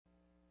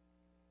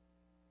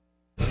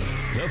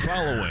The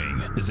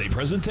following is a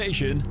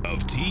presentation of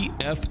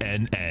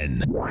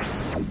TFNN.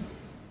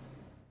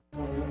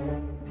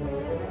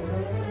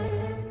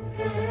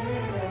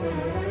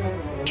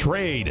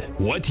 Trade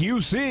what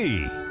you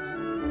see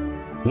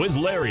with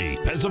Larry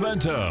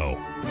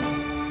Pesavento.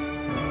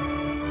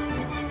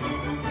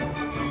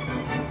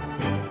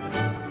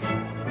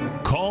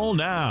 Call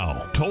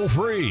now, toll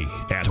free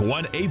at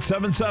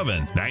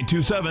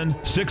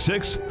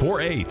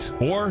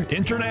 1-877-927-6648 or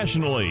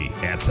internationally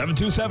at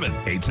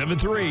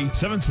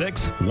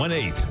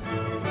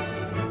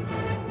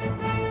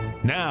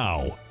 727-873-7618.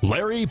 Now,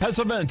 Larry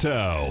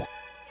Pesavento.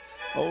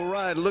 All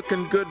right,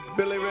 looking good,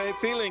 Billy Ray,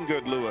 feeling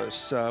good,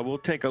 Lewis. We'll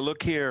take a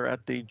look here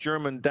at the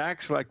German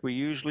DAX like we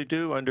usually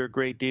do, under a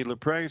great deal of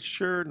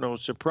pressure, no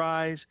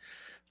surprise.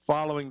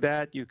 Following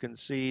that, you can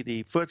see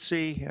the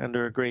FTSE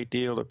under a great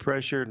deal of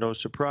pressure, no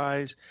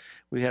surprise.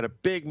 We had a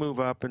big move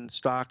up in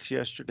stocks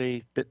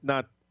yesterday,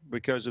 not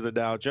because of the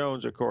Dow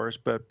Jones, of course,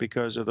 but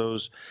because of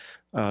those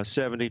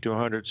 70 to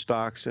 100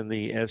 stocks in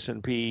the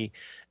S&P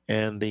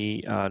and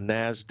the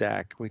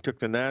NASDAQ. We took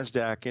the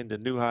NASDAQ into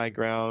new high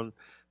ground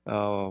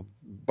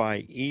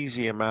by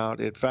easy amount.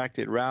 In fact,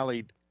 it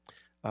rallied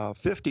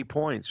 50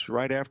 points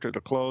right after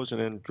the close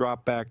and then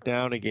dropped back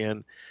down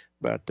again.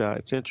 But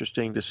it's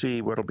interesting to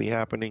see what will be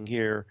happening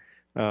here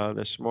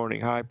this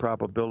morning. High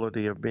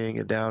probability of being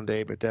a down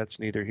day, but that's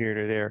neither here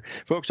nor there.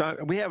 Folks,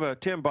 we have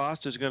Tim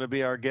Bost is going to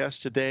be our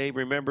guest today.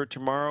 Remember,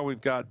 tomorrow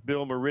we've got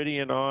Bill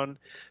Meridian on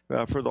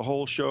for the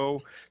whole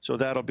show, so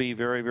that'll be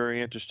very,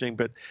 very interesting.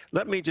 But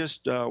let me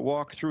just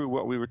walk through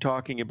what we were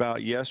talking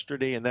about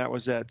yesterday, and that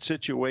was that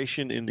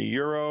situation in the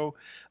euro.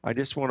 I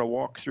just want to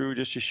walk through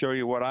just to show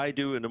you what I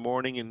do in the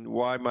morning and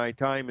why my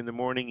time in the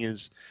morning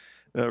is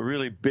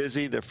really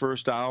busy the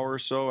first hour or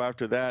so.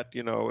 After that,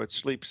 you know, it's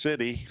Sleep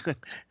City. I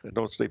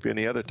don't sleep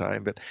any other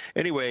time. But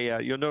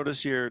anyway, you'll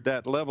notice here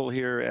that level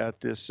here at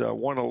this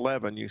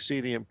 111. You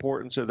see the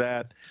importance of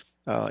that,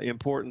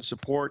 important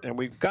support. And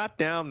we've got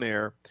down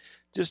there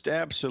just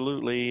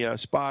absolutely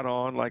spot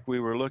on, like we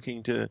were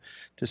looking to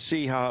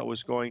see how it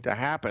was going to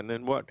happen.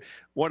 And what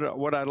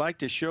I'd like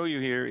to show you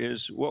here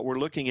is what we're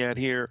looking at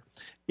here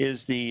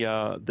is the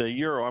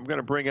euro. I'm going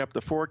to bring up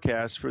the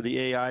forecast for the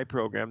AI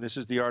program. This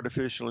is the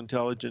artificial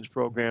intelligence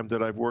program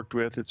that I've worked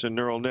with. It's a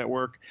neural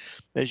network.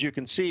 As you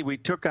can see, we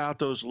took out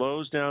those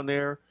lows down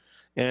there.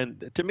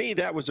 And to me,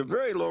 that was a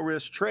very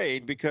low-risk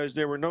trade because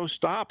there were no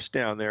stops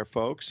down there,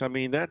 folks. I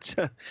mean, that's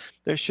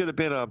there should have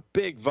been a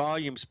big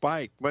volume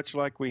spike, much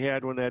like we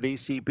had when that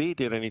ECB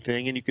did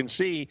anything. And you can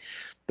see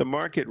the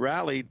market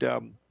rallied,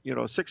 you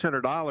know,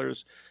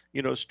 $600,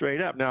 you know, straight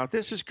up. Now, if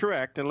this is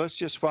correct, and let's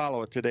just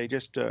follow it today,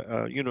 just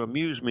to, you know,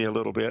 amuse me a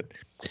little bit,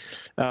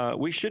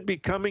 we should be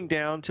coming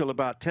down till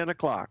about 10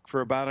 o'clock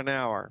for about an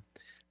hour.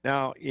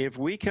 Now, if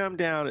we come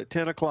down at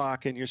 10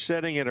 o'clock and you're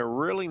setting at a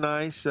really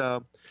nice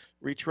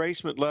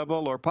retracement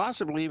level or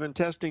possibly even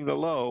testing the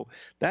low,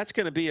 that's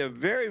going to be a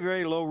very,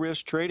 very low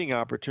risk trading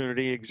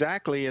opportunity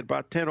exactly at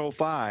about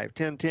 10:05,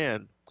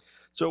 10:10.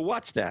 So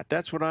watch that.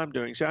 That's what I'm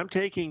doing. So I'm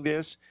taking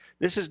this.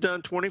 This is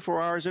done 24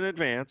 hours in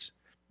advance.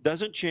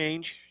 Doesn't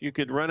change. You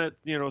could run it,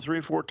 you know, 3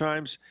 or 4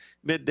 times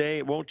midday.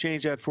 It won't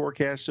change that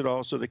forecast at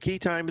all. So the key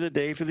time of the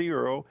day for the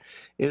euro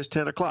is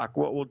 10 o'clock.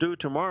 What we'll do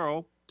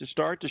tomorrow to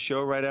start the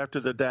show right after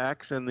the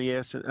DAX and the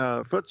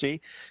FTSE,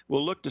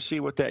 we'll look to see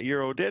what that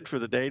euro did for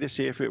the day to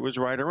see if it was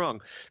right or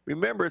wrong.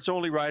 Remember, it's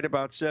only right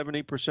about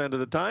 70% of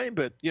the time,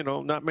 but, you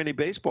know, not many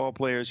baseball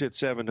players hit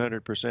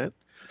 700%.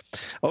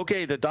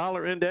 Okay, the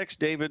dollar index,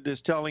 David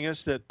is telling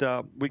us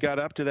that we got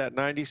up to that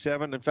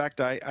 97. In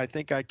fact, I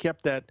think I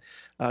kept that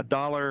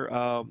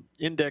dollar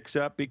index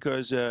up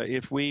because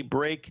if we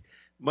break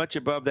much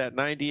above that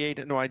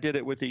 98. No, I did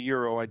it with the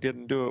euro. I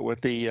didn't do it with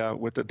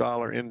the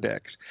dollar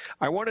index.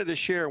 I wanted to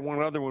share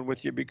one other one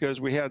with you because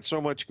we had so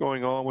much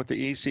going on with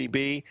the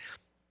ECB.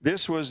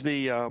 This was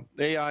the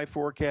AI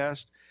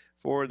forecast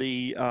for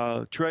the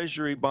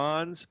Treasury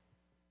bonds.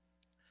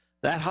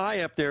 That high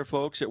up there,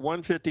 folks, at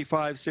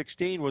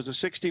 155.16 was a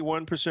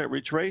 61%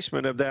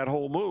 retracement of that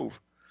whole move.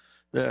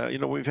 You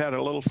know, we've had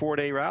a little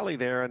 4-day rally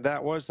there, and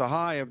that was the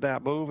high of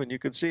that move. And you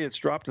can see it's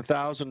dropped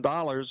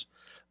 $1,000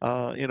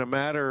 in a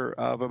matter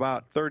of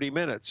about 30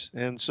 minutes.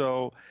 And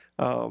so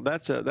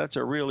that's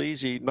a real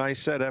easy, nice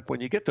setup when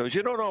you get those.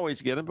 You don't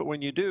always get them, but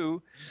when you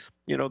do,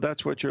 you know,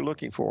 that's what you're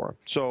looking for.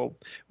 So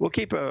we'll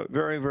keep a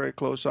very, very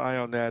close eye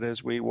on that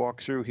as we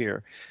walk through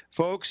here.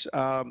 Folks,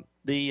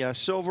 the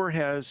silver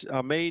has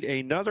made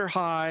another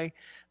high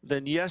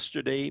than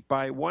yesterday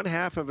by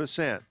 1/2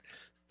 cent.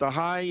 The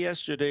high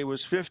yesterday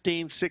was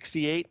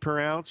 $15.68 per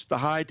ounce. The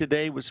high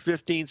today was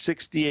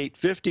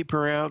 $15.68.50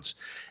 per ounce,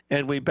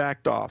 and we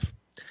backed off.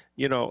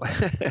 You know,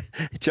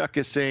 Chuck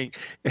is saying,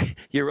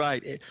 you're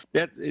right.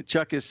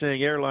 Chuck is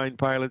saying airline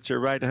pilots are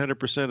right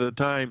 100% of the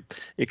time,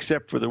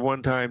 except for the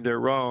one time they're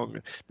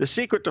wrong. The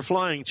secret to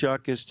flying,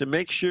 Chuck, is to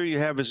make sure you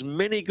have as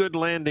many good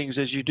landings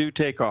as you do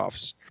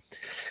takeoffs.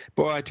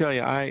 Boy, I tell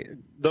you,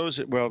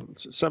 well,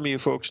 some of you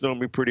folks know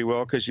me pretty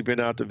well because you've been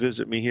out to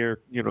visit me here,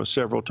 you know,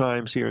 several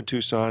times here in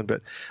Tucson.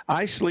 But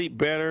I sleep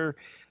better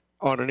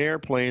on an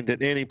airplane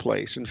than any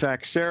place. In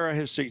fact, Sarah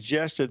has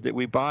suggested that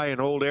we buy an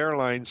old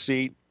airline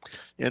seat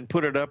and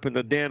put it up in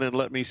the den and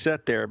let me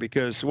sit there,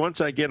 because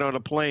once I get on a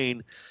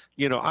plane,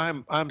 you know,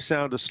 I'm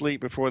sound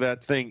asleep before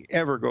that thing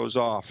ever goes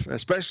off,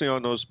 especially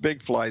on those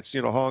big flights,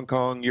 you know, Hong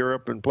Kong,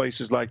 Europe, and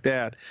places like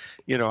that.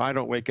 You know, I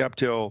don't wake up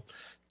till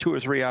 2 or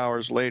 3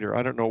 hours later.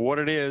 I don't know what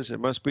it is. It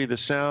must be the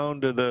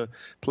sound of the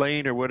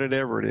plane or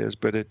whatever it is,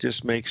 but it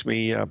just makes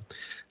me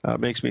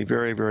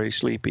very, very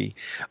sleepy.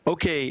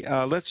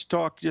 Okay, let's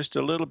talk just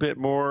a little bit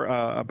more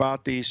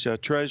about these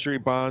Treasury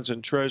bonds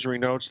and Treasury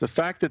notes. The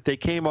fact that they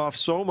came off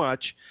so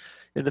much,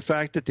 and the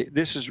fact that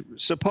this is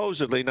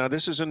supposedly, now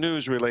this is a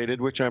news related,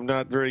 which I'm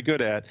not very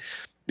good at.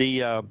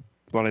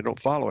 Well, I don't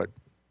follow it.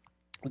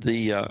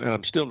 And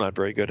I'm still not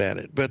very good at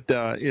it, but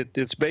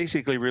it's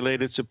basically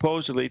related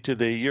supposedly to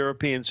the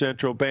European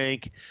Central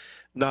Bank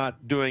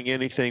not doing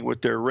anything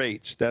with their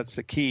rates. That's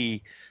the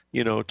key,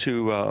 you know,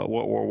 to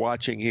what we're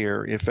watching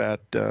here, if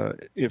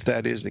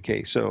that is the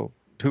case. So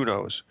who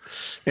knows?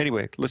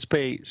 Anyway, let's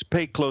pay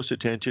close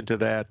attention to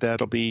that.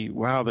 That'll be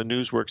how the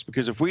news works,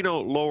 because if we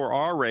don't lower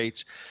our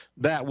rates,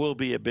 that will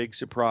be a big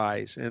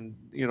surprise. And,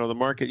 you know, the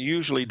market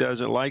usually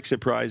doesn't like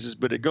surprises,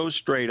 but it goes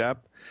straight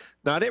up.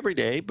 Not every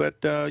day, but,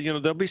 you know,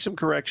 there'll be some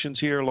corrections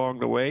here along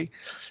the way,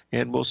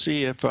 and we'll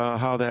see if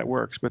how that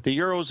works. But the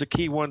euro is the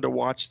key one to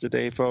watch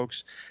today,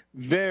 folks.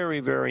 Very,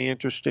 very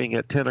interesting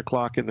at 10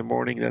 o'clock in the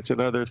morning. That's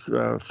another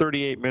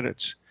 48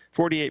 minutes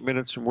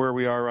from where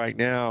we are right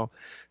now.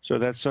 So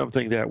that's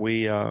something that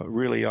we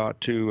really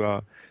ought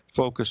to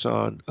focus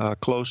on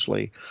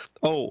closely.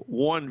 Oh,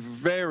 one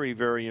very,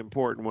 very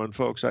important one,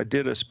 folks. I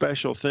did a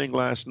special thing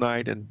last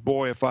night, and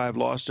boy, if I've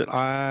lost it,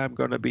 I'm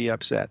going to be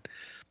upset.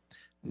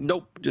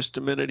 Nope, just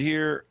a minute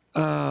here.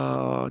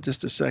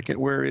 Just a second.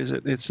 Where is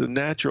it? It's the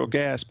natural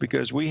gas,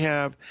 because we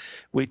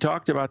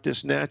talked about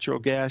this natural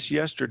gas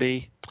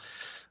yesterday.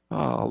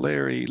 Oh,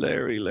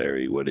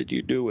 Larry, what did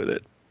you do with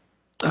it?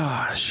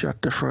 Shut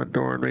the front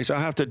door and race. I'll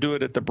have to do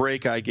it at the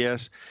break, I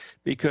guess,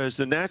 because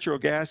the natural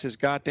gas has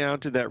got down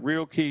to that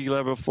real key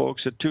level,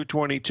 folks, at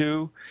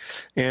 222,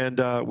 and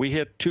we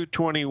hit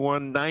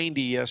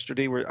 221.90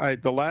 yesterday.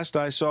 The last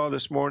I saw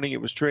this morning,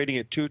 it was trading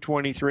at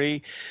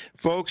 223.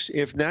 Folks,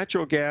 if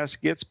natural gas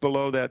gets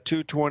below that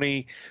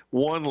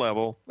 221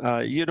 level,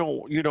 you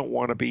don't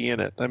want to be in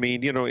it. I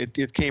mean, you know,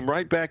 it came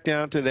right back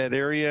down to that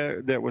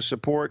area that was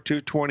support,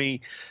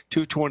 220,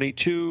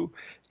 222.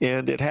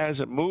 And it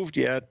hasn't moved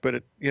yet, but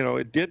it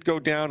did go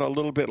down a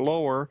little bit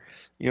lower,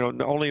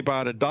 only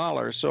about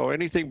 $1. So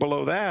anything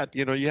below that,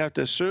 you have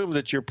to assume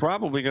that you're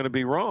probably going to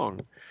be wrong.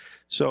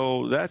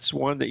 So that's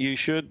one that you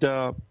should,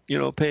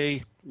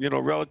 pay,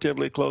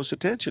 relatively close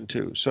attention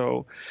to.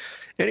 So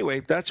anyway,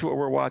 that's what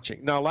we're watching.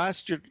 Now,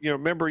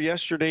 remember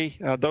yesterday,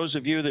 those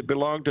of you that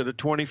belong to the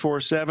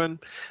 24/7,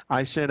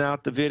 I sent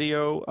out the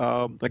video.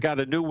 I got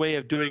a new way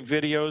of doing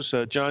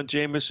videos. John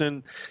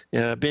Jameson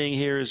being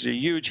here is a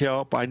huge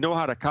help. I know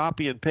how to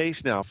copy and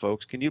paste now,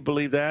 folks. Can you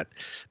believe that?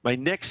 My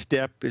next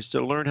step is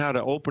to learn how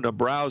to open a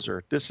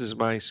browser. This is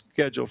my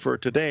schedule for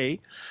today.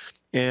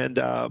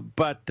 And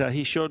but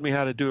he showed me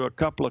how to do a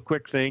couple of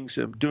quick things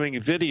of doing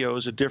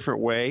videos a different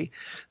way.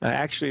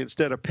 Actually,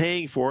 instead of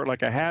paying for it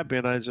like I have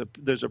been,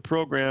 there's a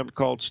program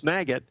called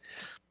Snagit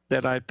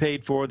that I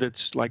paid for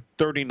that's like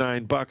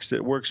 $39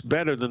 that works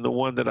better than the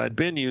one that I'd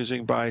been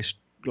using by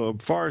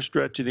far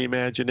stretch of the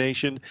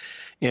imagination.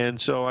 And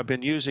so I've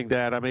been using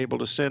that. I'm able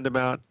to send them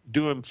out,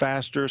 do them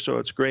faster, so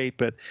it's great.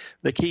 But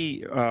the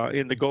key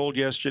in the gold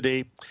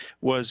yesterday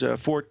was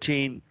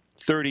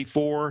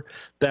 1434.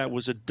 That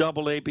was a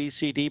double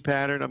ABCD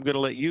pattern. I'm going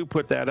to let you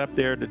put that up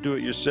there to do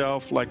it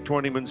yourself. Like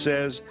Twentyman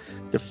says,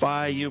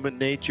 defy human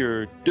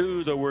nature,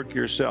 do the work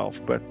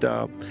yourself. But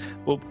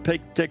we'll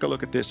take a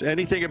look at this.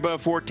 Anything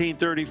above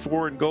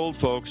 1434 in gold,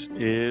 folks,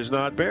 is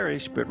not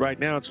bearish, but right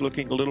now it's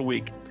looking a little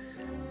weak.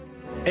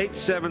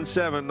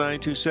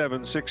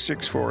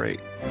 877-927-6648.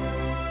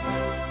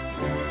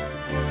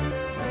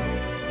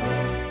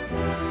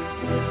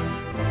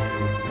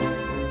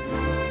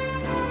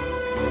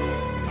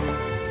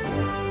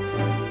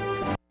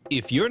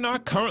 If you're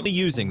not currently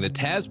using the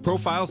TAS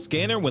Profile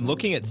Scanner when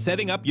looking at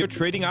setting up your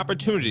trading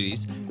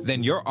opportunities,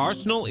 then your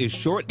arsenal is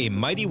short a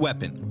mighty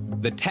weapon.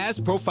 The TAS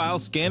Profile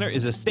Scanner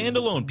is a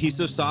standalone piece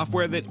of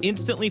software that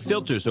instantly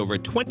filters over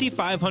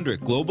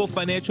 2,500 global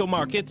financial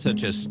markets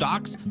such as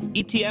stocks,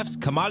 ETFs,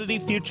 commodity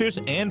futures,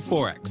 and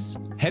Forex.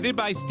 Headed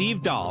by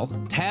Steve Dahl,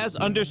 TAS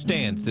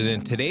understands that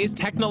in today's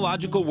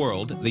technological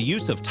world, the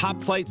use of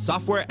top-flight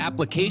software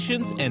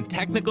applications and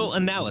technical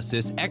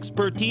analysis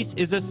expertise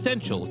is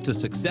essential to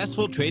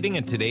successful trading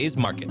in today's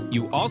market.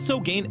 You also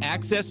gain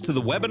access to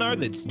the webinar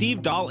that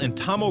Steve Dahl and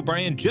Tom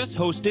O'Brien just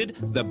hosted,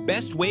 The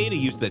Best Way to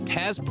Use the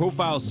TAS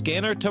Profile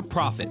Scanner to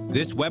Profit.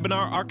 This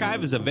webinar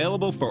archive is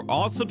available for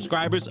all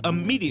subscribers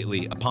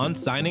immediately upon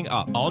signing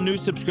up. All new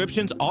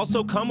subscriptions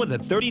also come with a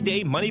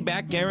 30-day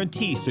money-back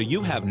guarantee, so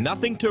you have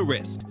nothing to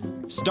risk.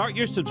 Start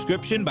your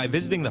subscription by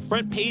visiting the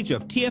front page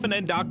of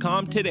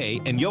TFNN.com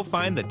today, and you'll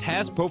find the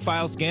TAS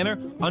Profile Scanner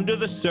under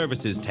the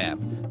Services tab.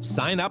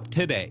 Sign up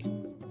today.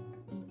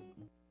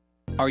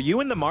 Are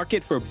you in the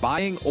market for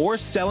buying or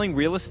selling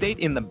real estate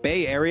in the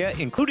Bay Area,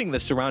 including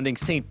the surrounding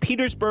St.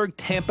 Petersburg,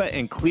 Tampa,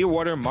 and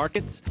Clearwater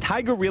markets?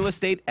 Tiger Real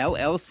Estate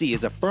LLC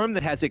is a firm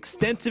that has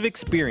extensive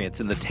experience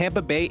in the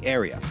Tampa Bay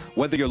area.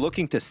 Whether you're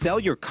looking to sell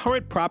your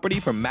current property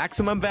for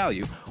maximum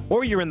value,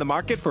 or you're in the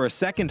market for a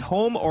second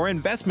home or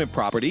investment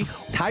property,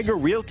 Tiger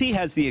Realty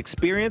has the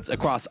experience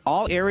across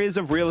all areas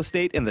of real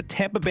estate in the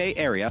Tampa Bay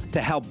area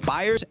to help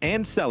buyers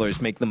and sellers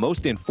make the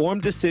most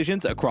informed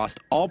decisions across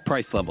all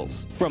price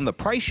levels. From the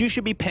price you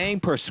should be paying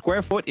per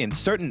square foot in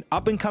certain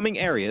up-and-coming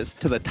areas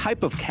to the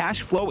type of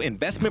cash flow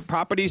investment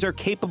properties are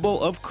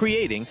capable of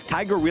creating,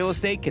 Tiger Real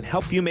Estate can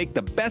help you make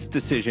the best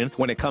decision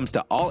when it comes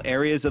to all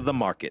areas of the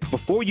market.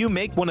 Before you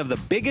make one of the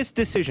biggest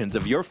decisions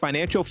of your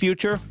financial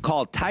future,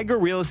 call Tiger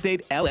Real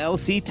Estate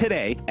LLC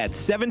today at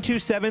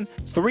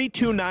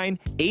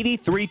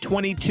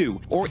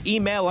 727-329-8322 or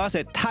email us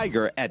at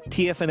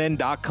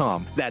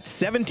tiger@tfnn.com. That's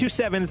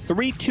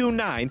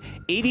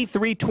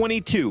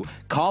 727-329-8322.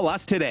 Call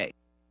us today.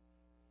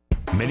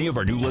 Many of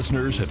our new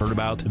listeners have heard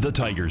about The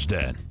Tiger's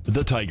Den.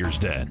 The Tiger's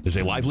Den is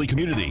a lively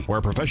community where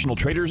professional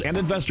traders and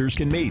investors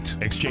can meet,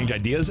 exchange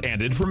ideas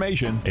and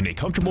information in a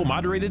comfortable,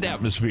 moderated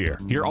atmosphere.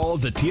 Hear all of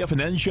the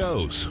TFNN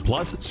shows,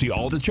 plus see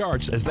all the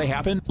charts as they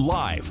happen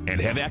live and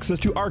have access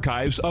to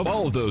archives of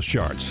all of those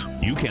charts.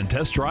 You can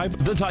test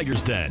drive The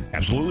Tiger's Den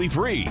absolutely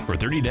free for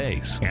 30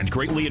 days and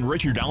greatly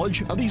enrich your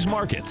knowledge of these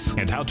markets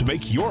and how to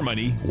make your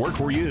money work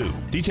for you.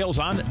 Details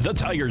on The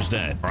Tiger's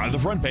Den are on the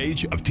front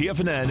page of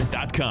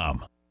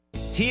TFNN.com.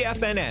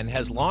 TFNN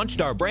has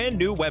launched our brand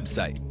new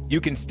website.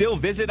 You can still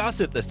visit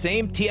us at the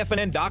same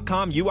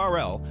TFNN.com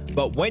URL,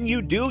 but when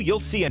you do, you'll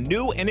see a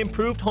new and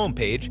improved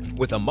homepage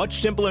with a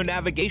much simpler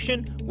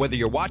navigation, whether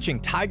you're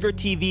watching Tiger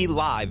TV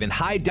live in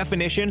high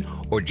definition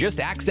or just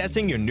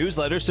accessing your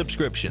newsletter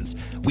subscriptions.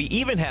 We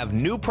even have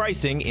new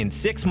pricing in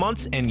 6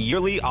 months and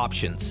yearly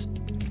options.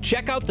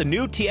 Check out the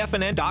new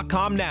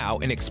TFNN.com now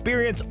and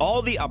experience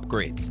all the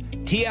upgrades.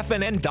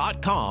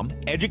 TFNN.com,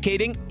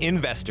 educating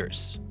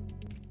investors.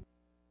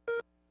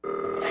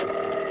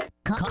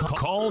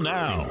 Call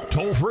now,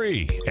 toll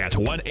free at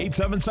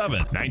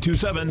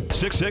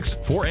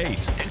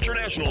 1-877-927-6648.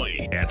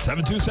 Internationally at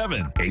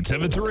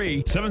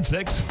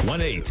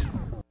 727-873-7618.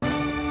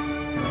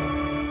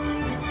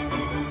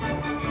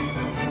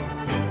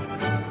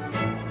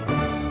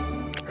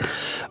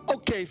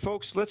 Okay,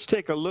 folks, let's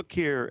take a look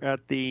here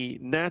at the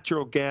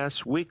natural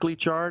gas weekly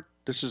chart.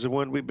 This is the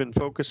one we've been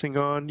focusing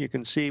on. You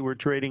can see we're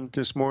trading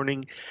this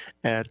morning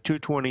at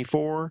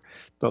 224.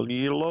 The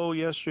low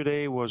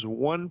yesterday was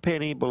 1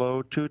 penny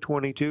below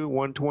 222,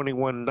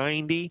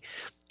 121.90.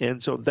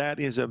 And so that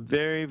is a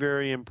very,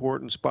 very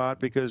important spot,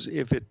 because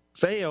if it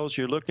fails,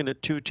 you're looking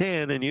at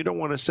 210, and you don't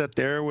want to sit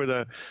there with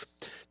a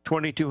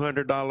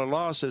 $2,200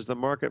 loss as the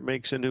market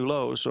makes a new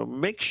low. So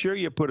make sure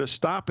you put a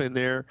stop in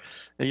there,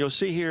 and you'll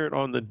see here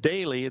on the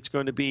daily, it's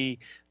going to be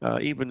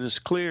even as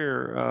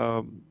clear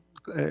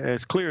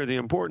the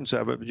importance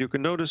of it. But you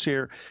can notice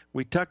here,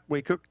 we took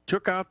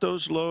out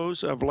those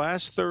lows of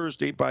last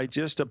Thursday by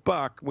just a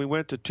buck. We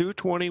went to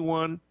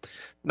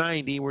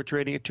 221.90. We're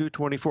trading at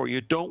 224.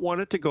 You don't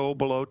want it to go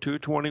below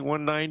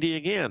 221.90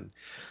 again.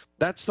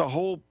 That's the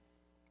whole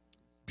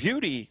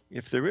beauty,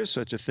 if there is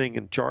such a thing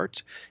in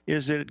charts,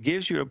 is that it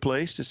gives you a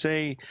place to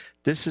say,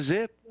 this is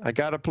it. I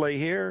got to play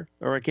here,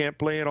 or I can't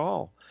play at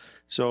all.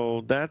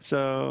 So that's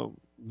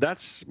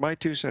my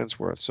 2 cents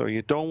worth. So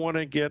you don't want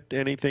to get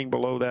anything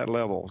below that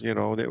level. You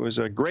know, it was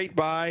a great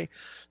buy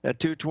at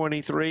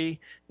 223,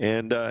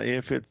 and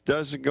if it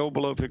doesn't go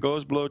below, if it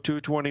goes below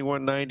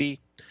 221.90,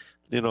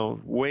 you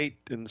know, wait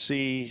and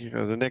see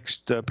the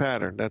next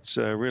pattern. That's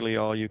really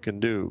all you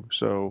can do.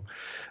 So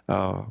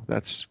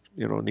that's,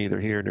 you know, neither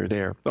here nor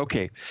there.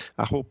 Okay,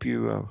 I hope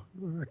you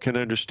can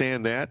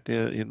understand that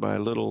in my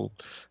little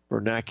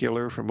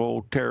vernacular from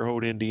old Terre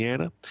Haute,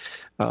 Indiana.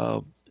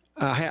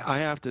 I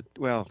have to,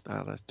 well,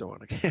 let's don't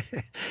want to.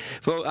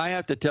 Well, I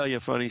have to tell you a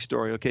funny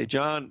story. Okay,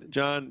 John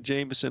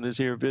Jameson is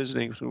here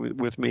visiting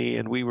with me,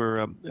 and we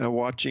were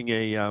watching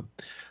a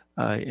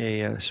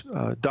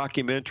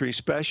documentary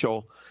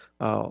special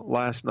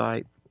last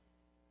night,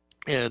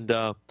 and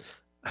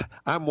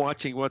I'm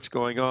watching what's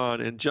going on,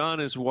 and John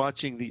is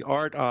watching the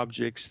art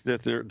objects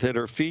that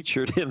are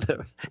featured in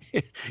the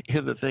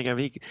thing. I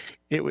mean,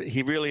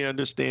 he really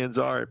understands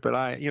art, but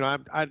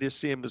I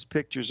just see him as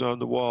pictures on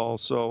the wall.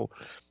 So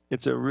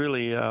it's a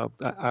really I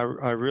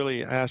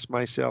really ask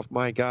myself,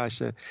 my gosh,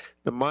 the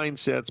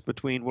mindsets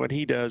between what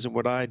he does and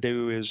what I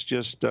do is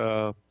just.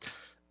 Well,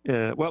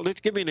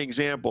 let's give me an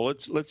example.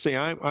 Let's say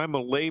I'm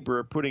a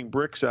laborer putting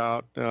bricks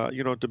out,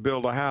 to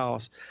build a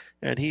house,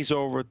 and he's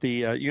over at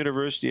the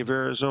University of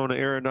Arizona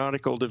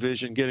Aeronautical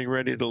Division getting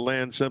ready to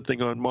land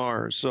something on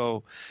Mars.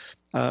 So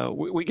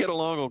we get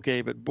along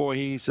okay, but boy,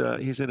 he's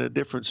in a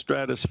different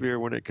stratosphere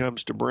when it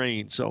comes to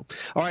brain. So,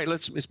 all right,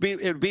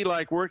 it'd be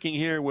like working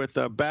here with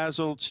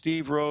Basil,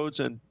 Steve Rhodes,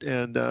 and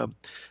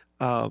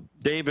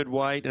David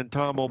White and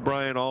Tom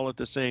O'Brien all at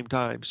the same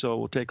time. So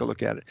we'll take a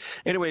look at it.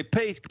 Anyway,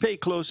 pay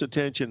close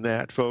attention to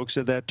that, folks,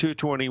 and that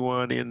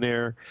 221 in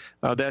there.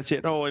 That's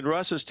it. Oh, and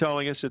Russ is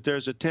telling us that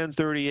there's a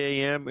 10:30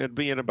 a.m. It'll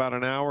be in about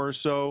an hour or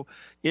so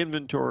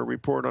inventory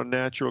report on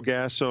natural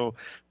gas. So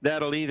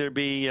that'll either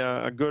be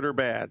a good or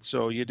bad.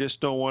 So you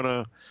just don't want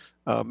to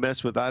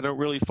mess with. I don't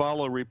really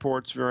follow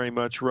reports very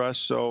much, Russ.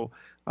 So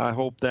I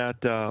hope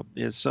that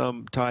is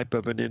some type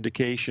of an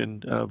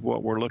indication of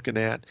what we're looking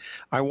at.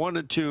 I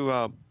wanted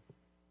to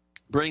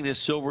bring this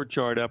silver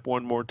chart up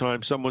one more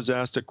time. Someone's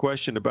asked a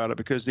question about it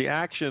because the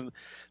action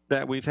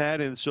that we've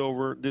had in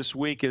silver this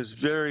week is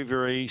very,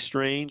 very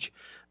strange.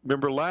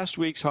 Remember, last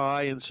week's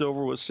high in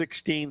silver was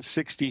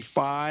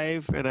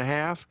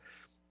 1665.5.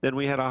 Then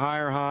we had a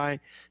higher high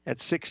at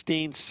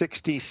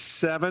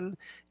 1667,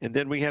 and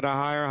then we had a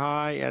higher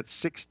high at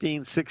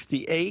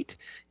 1668,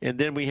 and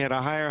then we had a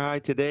higher high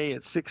today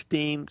at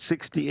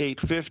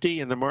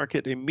 1668.50, and the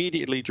market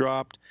immediately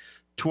dropped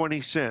 20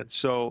 cents.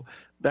 So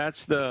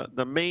that's the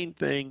main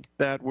thing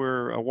that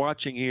we're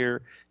watching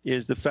here,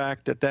 is the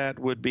fact that that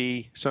would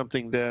be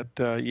something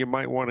that you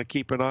might want to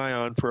keep an eye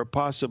on for a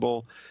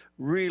possible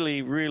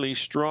really, really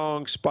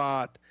strong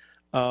spot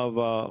of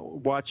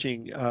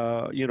watching,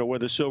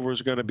 whether silver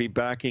is going to be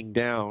backing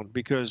down,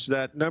 because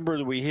that number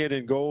that we hit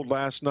in gold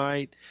last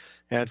night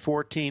at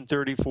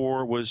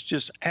 1434 was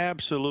just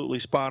absolutely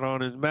spot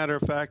on. As a matter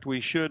of fact,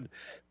 we should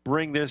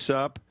bring this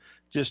up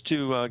just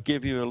to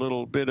give you a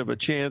little bit of a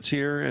chance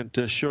here and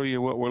to show you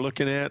what we're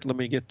looking at. Let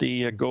me get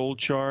the gold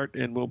chart,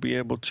 and we'll be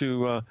able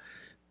to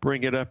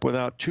bring it up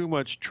without too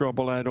much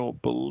trouble, I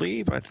don't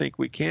believe. I think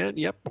we can.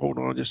 Yep, hold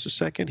on just a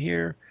second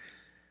here.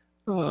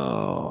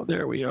 Oh,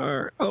 there we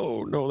are.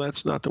 Oh, no,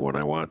 that's not the one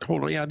I want.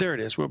 Hold on. Yeah, there it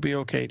is. We'll be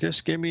okay.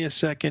 Just give me a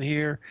second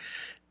here,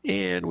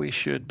 and we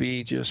should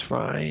be just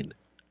fine.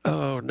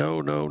 Oh,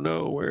 no, no,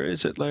 no. Where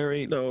is it,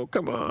 Larry? No,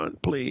 come on,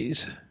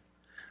 please.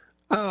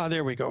 Ah,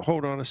 there we go.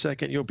 Hold on a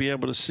second. You'll be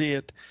able to see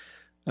it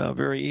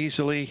very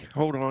easily.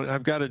 Hold on.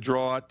 I've got to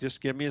draw it.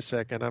 Just give me a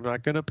second. I'm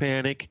not going to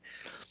panic.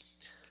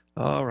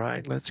 All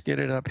right, let's get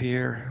it up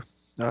here.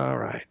 All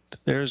right.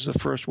 There's the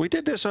first. We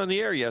did this on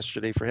the air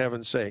yesterday, for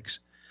heaven's sakes.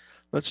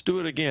 Let's do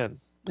it again.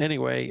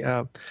 Anyway,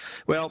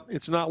 well,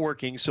 it's not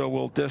working, so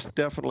we'll just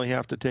definitely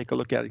have to take a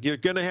look at it. You're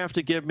going to have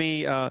to give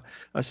me a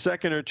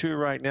second or two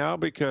right now,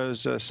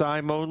 because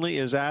Cy Monley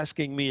is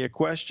asking me a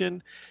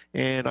question,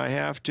 and I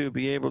have to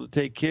be able to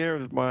take care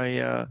of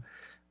my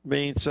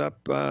main sup.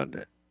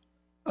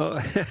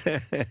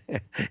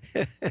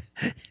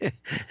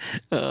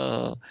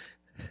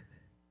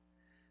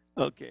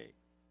 Okay.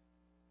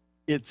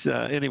 It's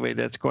anyway,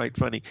 that's quite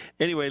funny.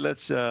 Anyway,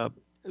 let's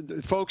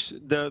folks,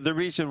 the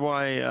reason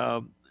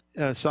why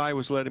Cy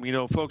was letting me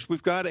know, folks,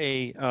 we've got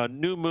a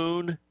new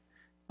moon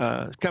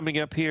coming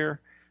up here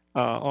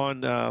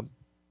on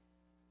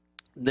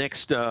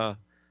next the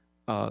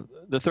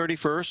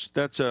 31st.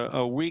 That's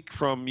a week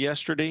from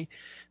yesterday.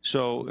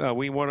 So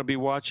we want to be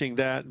watching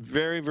that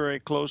very,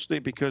 very closely,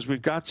 because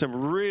we've got some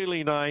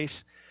really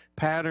nice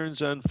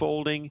patterns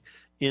unfolding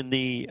in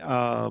the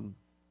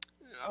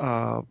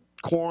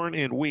corn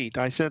and wheat.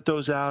 I sent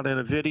those out in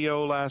a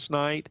video last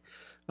night.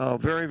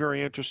 Very,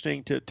 very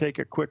interesting to take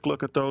a quick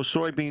look at those.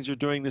 Soybeans are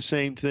doing the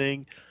same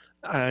thing.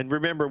 And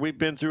remember, we've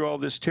been through all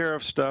this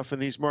tariff stuff,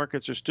 and these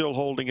markets are still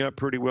holding up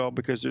pretty well,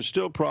 because there's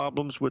still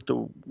problems with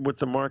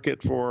the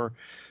market for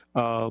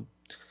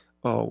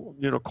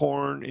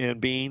corn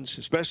and beans,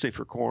 especially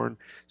for corn.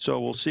 So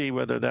we'll see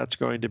whether that's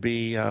going to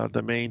be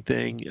the main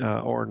thing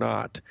or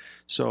not.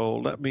 So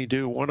let me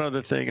do one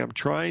other thing. I'm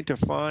trying to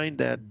find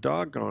that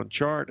doggone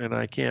chart, and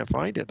I can't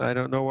find it. I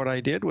don't know what I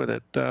did with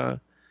it.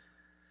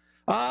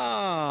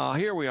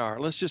 Here we are.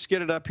 Let's just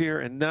get it up here,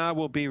 and now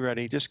we'll be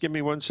ready. Just give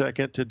me 1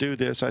 second to do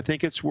this. I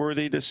think it's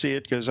worthy to see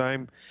it, because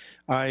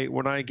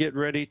when I get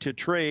ready to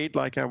trade,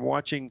 like I'm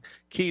watching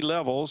key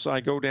levels, I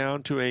go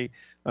down to a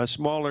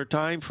smaller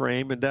time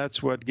frame, and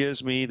that's what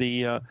gives me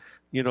the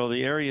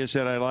the areas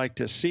that I like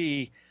to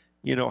see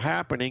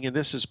happening. And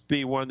this is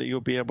one that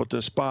you'll be able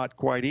to spot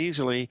quite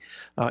easily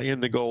in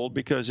the gold,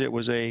 because it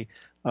was a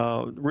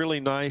really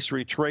nice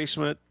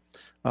retracement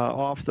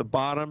off the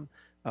bottom.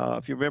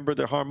 If you remember,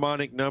 the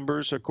harmonic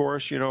numbers, of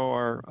course,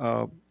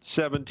 are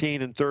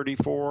 17 and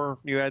 34.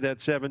 You add that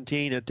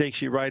 17, it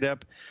takes you right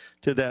up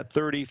to that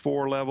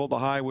 34 level. The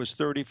high was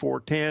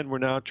 34.10. We're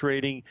now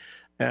trading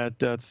at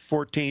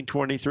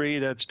 14.23.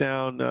 That's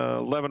down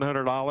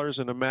 $1,100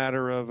 in a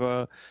matter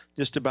of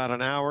just about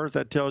an hour.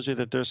 That tells you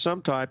that there's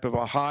some type of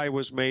a high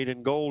was made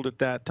in gold at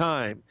that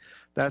time.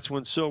 That's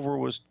when silver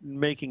was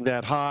making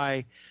that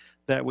high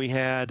that we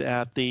had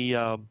at the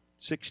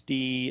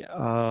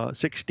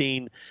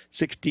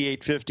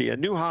 1668.50, a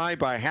new high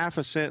by half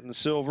a cent in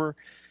silver.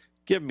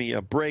 Give me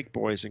a break,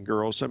 boys and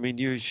girls. I mean,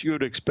 you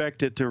should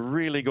expect it to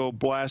really go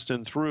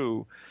blasting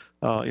through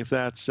if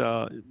that's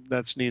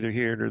neither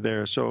here nor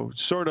there. So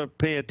sort of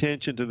pay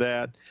attention to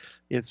that.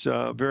 It's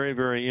very,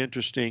 very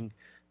interesting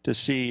to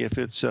see if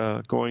it's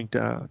going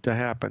to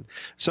happen.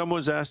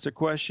 Someone's asked a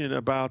question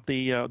about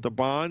the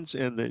bonds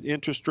and the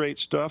interest rate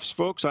stuffs.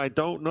 Folks, I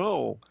don't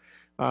know.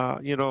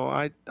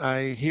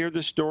 I hear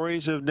the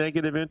stories of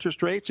negative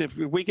interest rates. If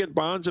we get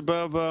bonds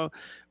above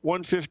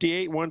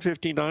 158,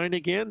 159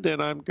 again, then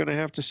I'm going to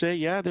have to say,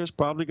 yeah, there's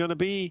probably going to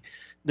be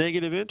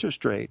negative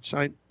interest rates.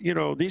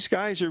 These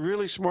guys are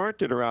really smart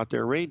that are out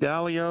there. Ray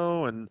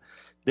Dalio and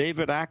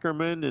David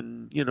Ackerman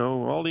and,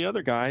 all the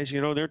other guys,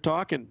 they're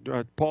talking.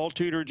 Paul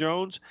Tudor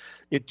Jones.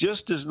 It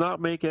just does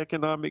not make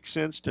economic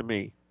sense to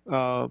me.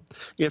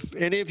 If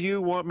any of you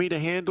want me to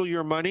handle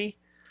your money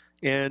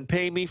and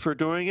pay me for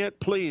doing it,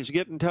 please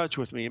get in touch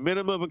with me. A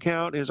minimum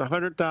account is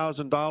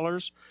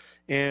 $100,000,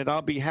 and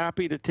I'll be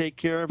happy to take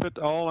care of it.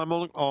 I'm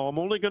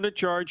only going to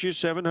charge you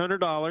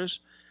 $700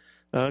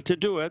 to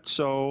do it.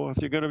 So if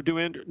you're going to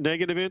do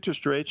negative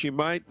interest rates, you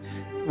might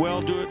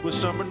well do it with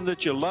someone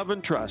that you love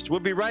and trust.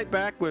 We'll be right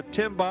back with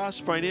Tim Boss,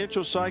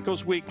 Financial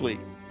Cycles Weekly.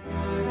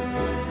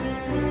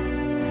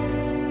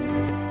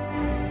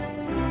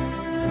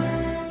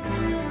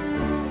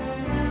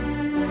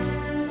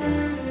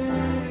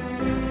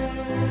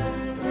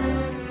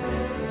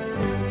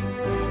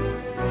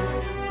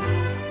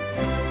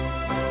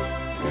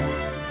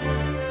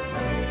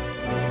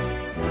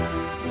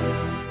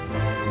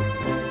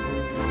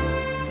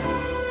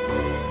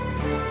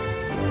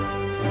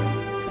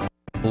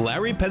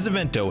 Larry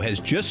Pesavento has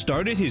just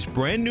started his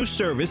brand new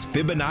service,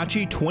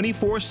 Fibonacci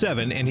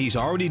 24/7, and he's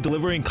already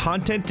delivering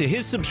content to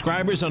his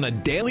subscribers on a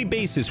daily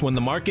basis when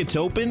the market's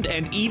opened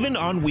and even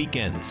on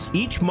weekends.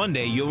 Each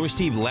Monday, you'll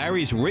receive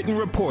Larry's written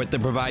report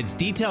that provides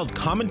detailed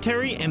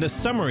commentary and a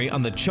summary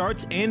on the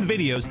charts and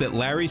videos that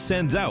Larry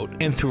sends out.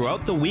 And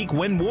throughout the week,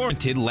 when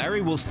warranted,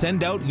 Larry will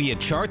send out via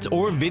charts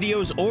or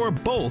videos or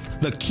both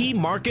the key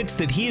markets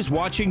that he is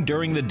watching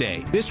during the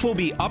day. This will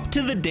be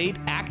up-to-the-date,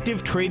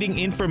 active trading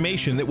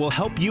information that will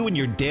help you in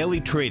your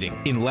daily trading.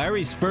 In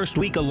Larry's first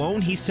week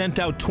alone, he sent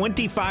out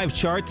 25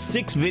 charts,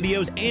 6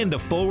 videos, and a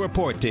full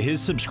report to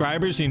his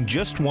subscribers in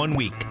just 1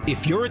 week.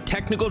 If you're a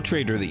technical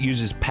trader that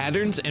uses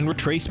patterns and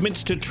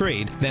retracements to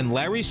trade, then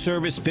Larry's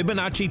service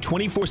Fibonacci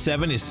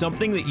 24/7 is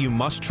something that you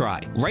must try.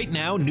 Right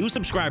now, new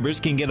subscribers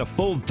can get a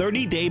full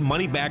 30-day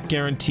money-back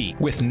guarantee.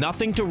 With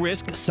nothing to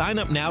risk, sign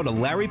up now to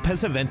Larry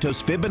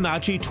Pesavento's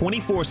Fibonacci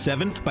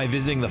 24/7 by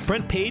visiting the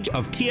front page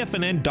of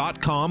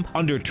TFNN.com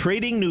under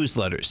Trading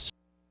Newsletters.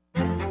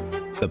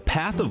 The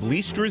Path of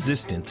Least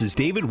Resistance is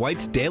David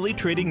White's daily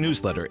trading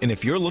newsletter, and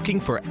if you're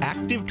looking for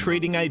active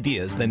trading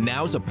ideas, then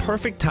now's a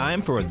perfect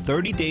time for a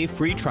 30-day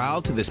free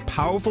trial to this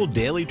powerful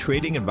daily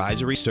trading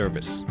advisory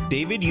service.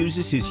 David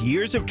uses his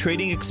years of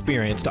trading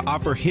experience to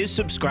offer his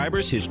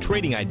subscribers his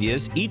trading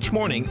ideas each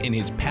morning in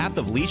his Path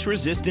of Least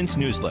Resistance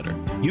newsletter.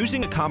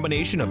 Using a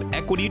combination of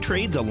equity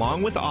trades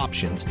along with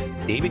options,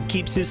 David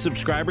keeps his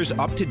subscribers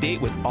up to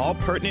date with all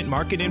pertinent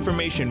market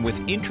information with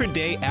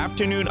intraday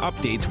afternoon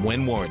updates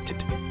when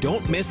warranted.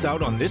 Don't miss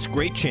out on this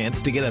great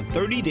chance to get a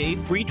 30-day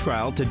free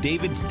trial to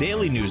David's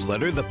daily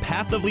newsletter, The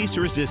Path of Least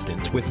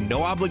Resistance, with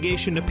no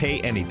obligation to pay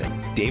anything.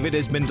 David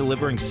has been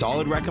delivering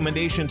solid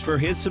recommendations for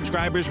his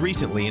subscribers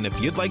recently, and if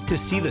you'd like to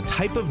see the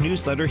type of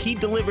newsletter he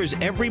delivers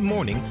every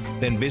morning,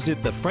 then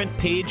visit the front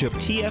page of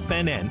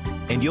TFNN,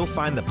 and you'll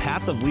find The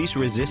Path of Least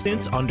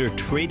Resistance under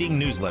Trading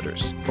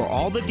Newsletters. For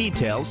all the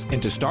details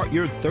and to start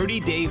your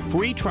 30-day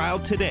free trial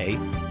today,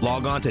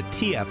 log on to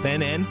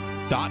TFNN.com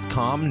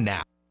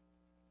now.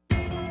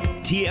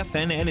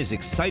 TFNN is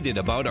excited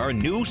about our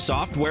new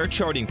software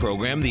charting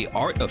program, The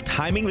Art of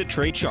Timing the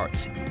Trade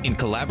Charts. In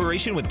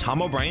collaboration with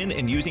Tom O'Brien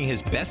and using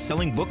his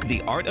best-selling book,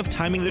 The Art of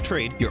Timing the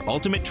Trade, Your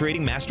Ultimate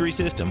Trading Mastery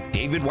System,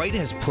 David White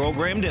has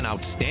programmed an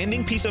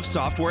outstanding piece of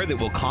software that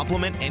will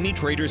complement any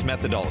trader's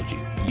methodology.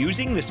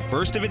 Using this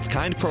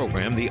first-of-its-kind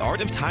program, The Art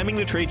of Timing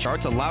the Trade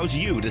Charts allows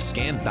you to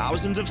scan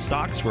thousands of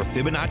stocks for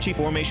Fibonacci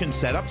formation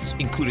setups,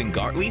 including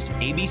Gartleys,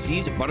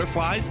 ABCs,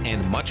 butterflies,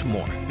 and much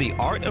more. The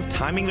Art of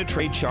Timing the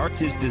Trade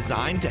Charts is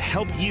designed to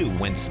help you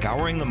when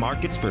scouring the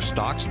markets for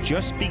stocks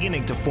just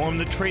beginning to form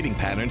the trading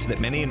patterns that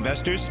many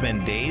investors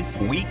spend days,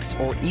 weeks,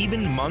 or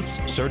even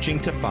months searching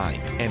to find.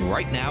 And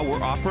right now,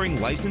 we're offering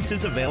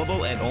licenses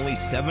available at only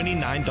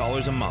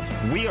 $79 a month.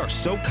 We are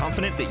so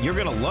confident that you're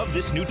going to love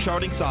this new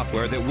charting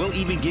software that will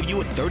even give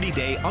you a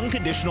 30-day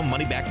unconditional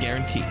money-back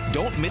guarantee.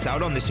 Don't miss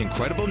out on this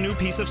incredible new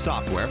piece of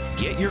software.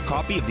 Get your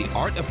copy of The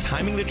Art of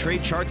Timing the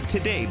Trade Charts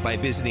today by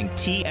visiting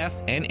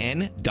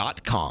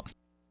TFNN.com.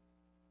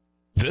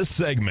 This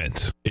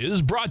segment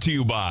is brought to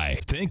you by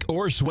Think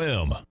or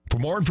Swim. For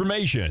more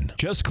information,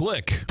 just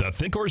click the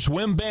Think or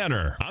Swim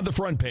banner on the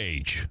front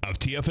page of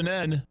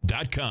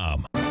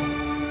TFNN.com.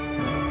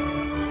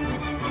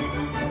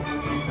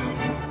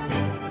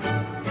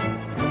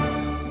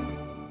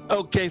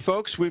 Okay,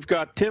 folks, we've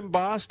got Tim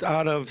Bost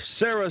out of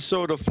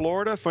Sarasota,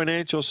 Florida,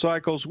 Financial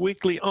Cycles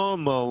Weekly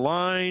on the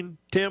line.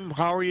 Tim,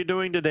 how are you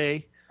doing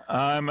today?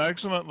 I'm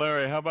excellent,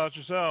 Larry. How about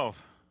yourself?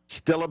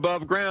 Still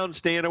above ground,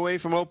 staying away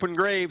from open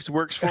graves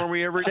works for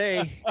me every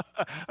day.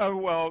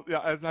 Well,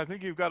 yeah, I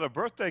think you've got a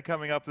birthday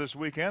coming up this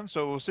weekend,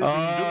 so we'll see if we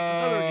can do it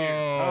another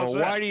year. How's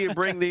that? Why do you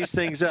bring these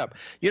things up?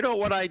 You know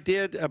what I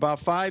did about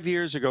 5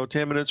 years ago,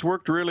 Tim, and it's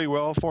worked really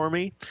well for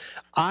me?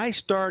 I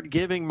start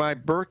giving my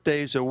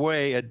birthdays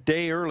away a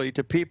day early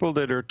to people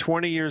that are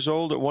 20 years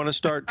old that want to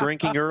start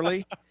drinking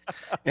early.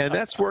 And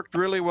that's worked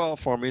really well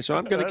for me, so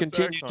I'm going to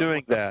continue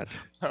doing that.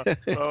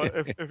 Well,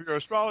 if your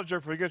astrologer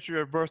forgets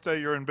your birthday,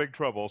 you're in big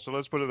trouble. So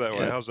let's put it that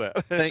way. How's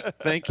that?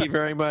 Thank you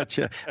very much.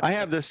 I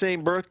have the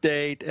same birth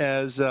date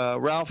as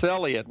Ralph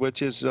Elliott,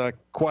 which is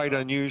quite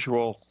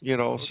unusual, you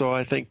know. So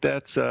I think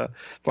that's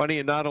funny.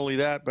 And not only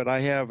that, but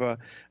I have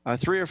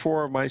 3 or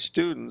 4 of my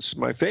students,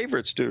 my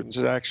favorite students,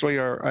 actually,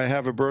 I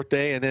have a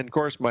birthday. And then, of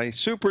course, my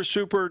super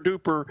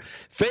duper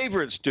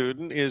favorite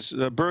student, his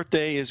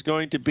birthday is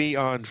going to be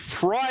on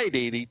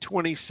Friday, the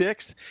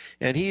 26th,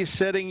 and he's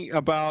sitting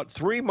about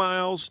 3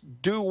 miles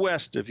due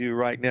west of you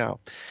right now.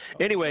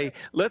 Anyway,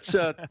 let's.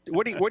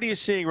 What are you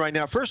seeing right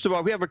now? First of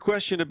all, we have a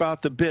question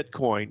about the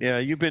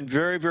Bitcoin. You've been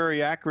very,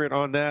 very accurate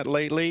on that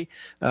lately.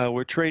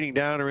 We're trading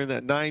down around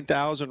that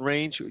 9,000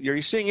 range. Are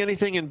you seeing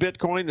anything in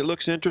Bitcoin that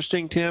looks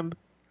interesting, Tim?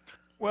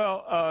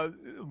 Well,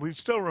 we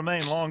still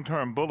remain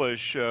long-term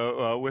bullish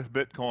with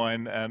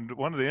Bitcoin, and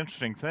one of the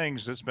interesting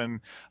things that's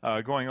been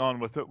going on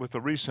with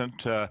the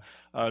recent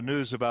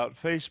news about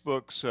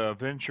Facebook's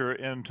venture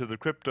into the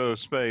crypto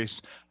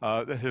space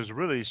that has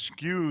really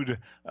skewed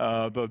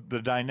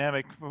the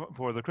dynamic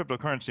for the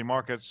cryptocurrency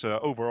markets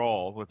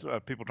overall, with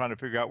people trying to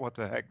figure out what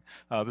the heck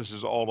this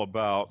is all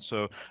about.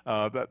 So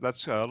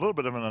that's a little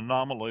bit of an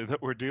anomaly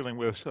that we're dealing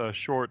with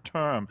short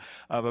term.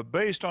 But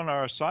based on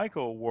our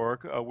cycle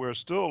work, we're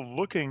still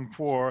looking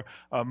for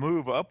a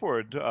move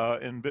upward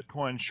in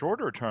Bitcoin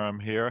shorter term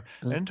here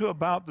into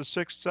about the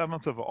 6th,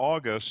 7th of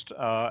August,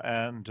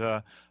 and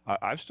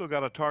I've still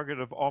got a target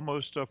of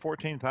almost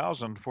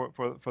 14,000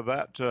 for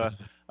that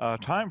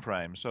time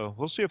frame. So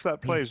we'll see if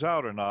that plays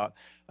out or not.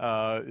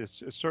 It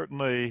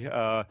certainly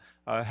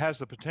has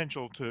the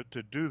potential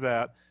to do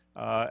that.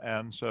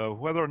 And so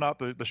whether or not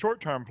the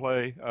short-term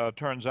play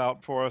turns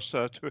out for us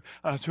to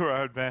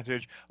our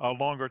advantage,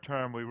 longer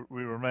term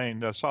we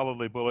remain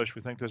solidly bullish.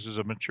 We think this is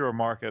a mature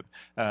market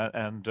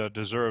and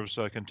deserves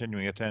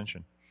continuing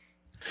attention.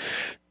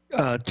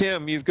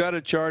 Tim, you've got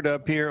a chart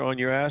up here on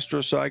your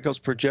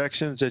astrocycles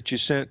projections that you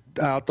sent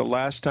out the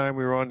last time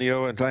we were on the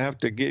O, and I have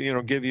to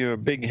give you a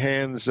big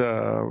hands,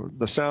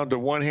 the sound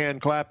of one hand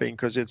clapping,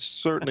 because it's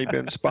certainly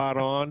been spot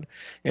on.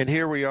 And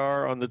here we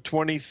are on the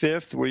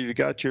 25th, where you've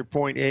got your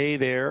point A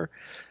there.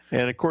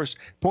 And of course,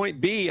 point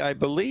B, I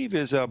believe,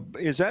 is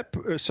that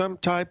some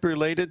type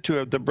related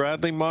to the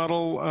Bradley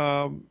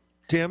model,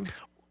 Tim?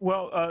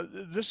 Well,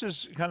 this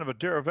is kind of a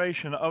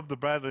derivation of the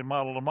Bradley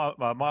model,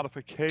 a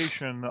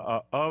modification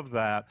of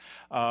that.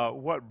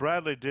 What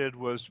Bradley did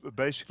was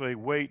basically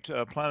weight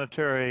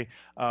planetary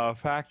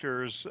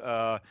factors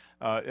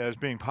as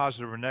being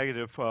positive or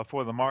negative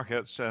for the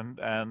markets, and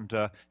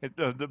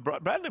the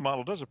Bradley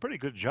model does a pretty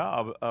good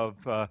job of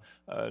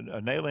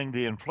nailing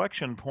the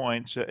inflection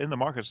points in the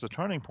markets, the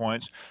turning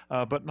points,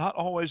 but not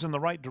always in the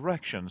right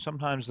direction.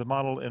 Sometimes the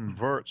model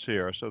inverts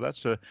here, so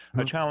that's a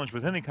challenge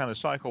with any kind of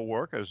cycle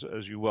work, as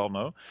you well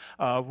know.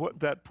 What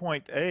that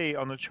point A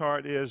on the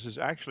chart is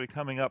actually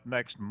coming up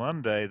next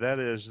Monday. That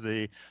is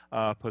the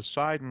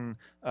Poseidon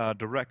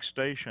direct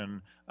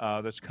station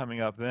that's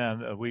coming up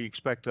then. We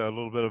expect a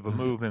little bit of a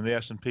move in the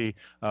S&P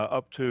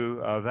up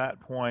to that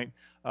point.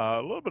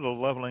 A little bit of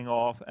leveling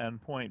off,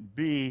 and point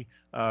B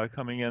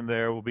coming in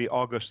there will be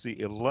August the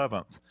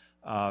 11th.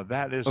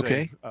 That is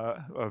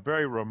a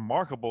very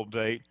remarkable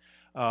date.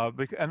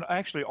 And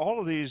actually, all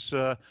of these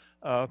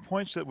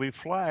points that we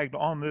flagged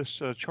on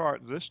this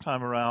chart this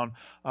time around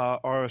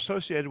are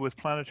associated with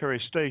planetary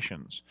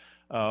stations.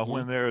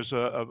 When there's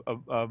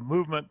a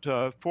movement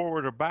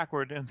forward or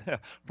backward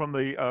from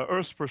the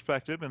Earth's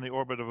perspective in the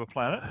orbit of a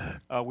planet,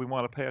 we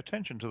want to pay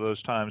attention to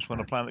those times when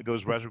a planet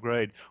goes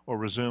retrograde or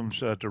resumes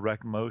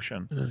direct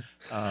motion.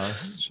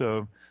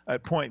 So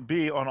at point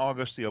B on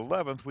August the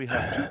 11th, we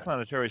have 2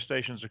 planetary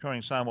stations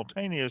occurring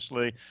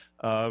simultaneously.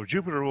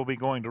 Jupiter will be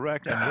going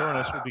direct, and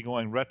Uranus will be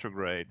going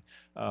retrograde.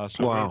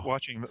 So we're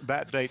watching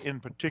that date in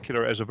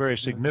particular as a very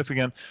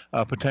significant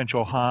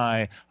potential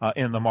high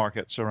in the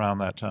markets around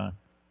that time.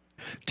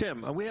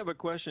 Tim, we have a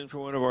question for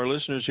one of our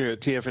listeners here at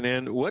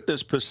TFNN. What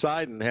does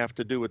Poseidon have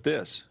to do with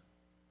this?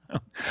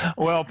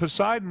 Well,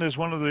 Poseidon is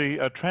one of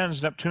the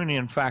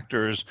trans-Neptunian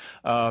factors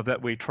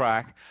that we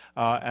track,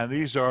 and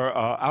these are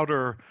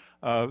outer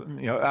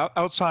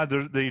outside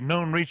the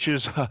known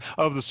reaches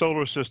of the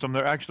solar system.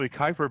 They're actually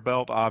Kuiper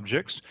belt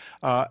objects,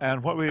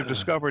 and what we've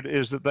discovered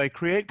is that they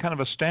create kind of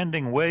a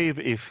standing wave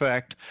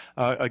effect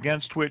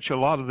against which a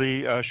lot of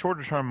the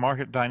shorter-term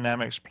market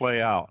dynamics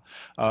play out.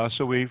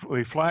 So we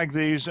flag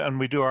these, and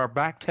we do our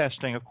back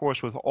testing, of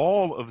course, with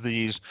all of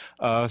these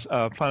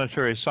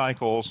planetary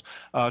cycles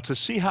to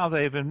see how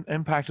they've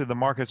impacted the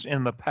markets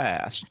in the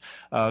past.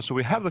 So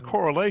we have the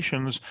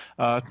correlations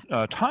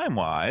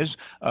time-wise.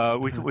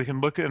 We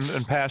can look in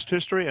in past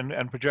history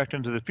and project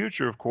into the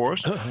future, of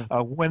course,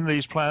 when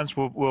these plants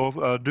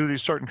will do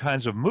these certain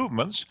kinds of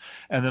movements.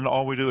 And then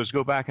all we do is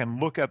go back and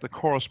look at the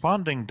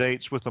corresponding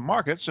dates with the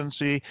markets and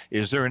see,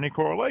 is there any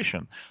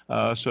correlation?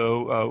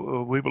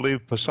 So we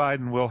believe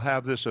Poseidon will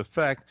have this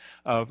effect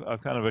of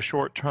kind of a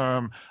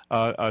short-term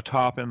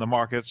top in the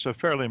markets, a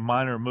fairly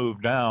minor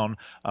move down,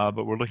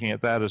 but we're looking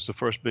at that as the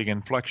first big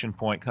inflection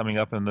point coming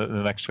up in the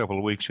next couple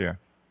of weeks here.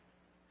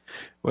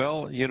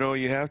 Well, you know,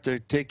 you have to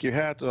take your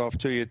hat off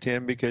to you,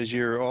 Tim, because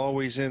you're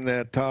always in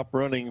that top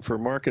running for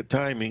market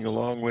timing,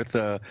 along with,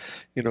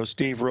 you know,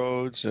 Steve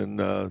Rhodes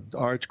and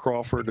Arch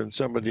Crawford and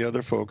some of the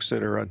other folks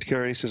that are on.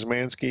 Kerry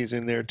Szymanski's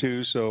in there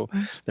too, so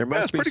there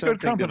must be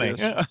something to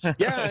this.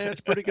 Yeah,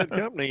 it's pretty good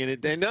company,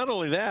 and not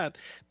only that,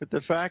 but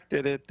the fact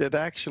that it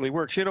actually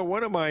works. You know,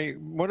 one of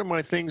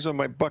my things on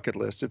my bucket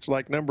list, it's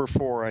like number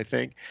 4, I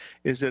think,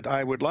 is that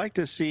I would like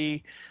to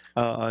see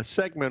a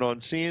segment on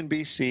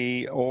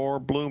CNBC or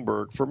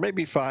Bloomberg for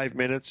maybe 5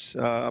 minutes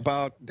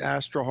about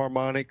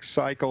astroharmonic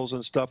cycles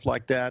and stuff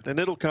like that. And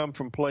it'll come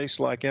from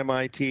place like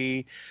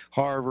MIT,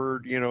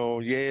 Harvard, you know,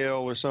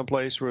 Yale, or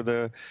someplace where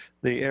the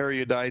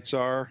erudites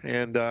are.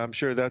 And I'm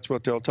sure that's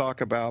what they'll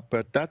talk about.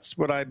 But that's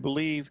what I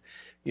believe.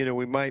 You know,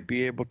 we might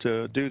be able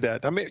to do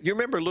that. I mean, you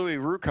remember Louis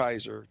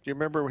Rukeyser? Do you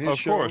remember his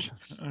show? Of course.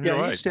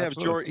 Yeah, right.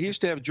 He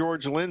used to have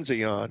George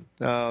Lindsay on.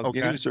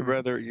 Okay.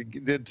 He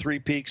did 3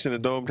 Peaks in a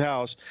domed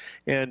house,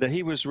 and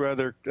he was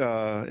rather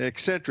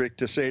eccentric,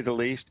 to say the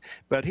least.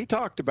 But he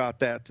talked about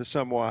that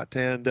somewhat,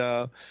 and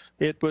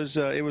it was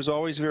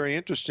always very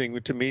interesting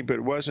to me. But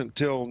it wasn't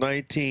until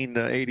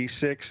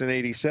 1986 and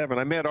 87.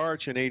 I met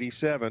Arch in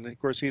 87.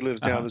 Of course, he lives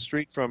down the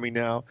street from me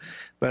now,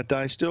 but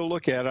I still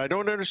look at it. I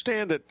don't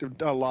understand it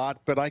a lot,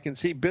 but I can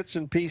see bits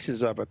and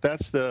pieces of it.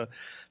 That's the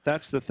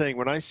thing.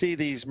 When I see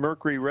these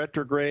Mercury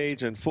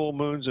retrogrades and full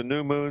moons and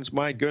new moons,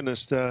 my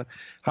goodness,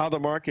 how the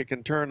market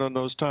can turn on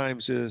those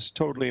times is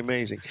totally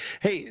amazing.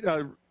 Hey,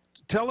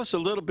 tell us a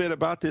little bit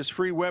about this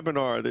free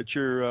webinar that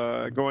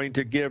you're going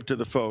to give to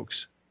the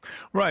folks.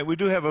 Right. We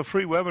do have a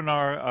free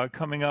webinar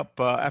coming up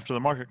after the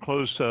market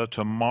close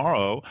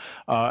tomorrow,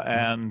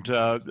 and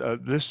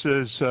this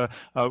is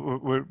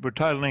we're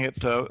titling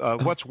it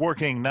 "What's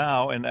Working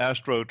Now in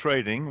Astro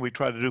Trading." We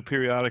try to do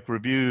periodic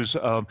reviews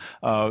of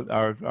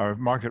our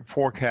market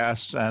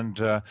forecasts and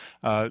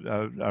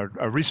our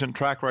recent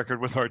track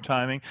record with our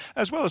timing,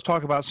 as well as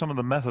talk about some of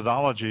the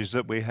methodologies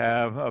that we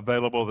have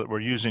available that we're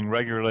using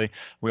regularly.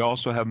 We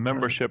also have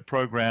membership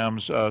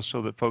programs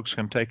so that folks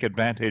can take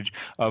advantage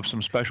of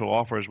some special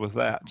offers with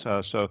that.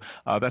 So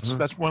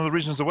that's one of the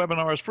reasons the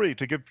webinar is free,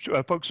 to give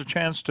folks a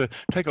chance to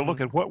take a look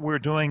at what we're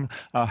doing,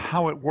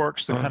 how it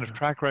works, the kind of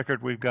track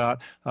record we've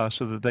got,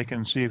 so that they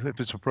can see if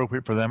it's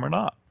appropriate for them or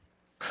not.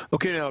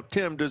 Okay, now,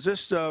 Tim, does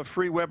this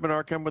free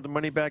webinar come with a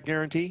money-back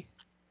guarantee?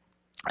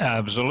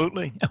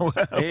 Absolutely.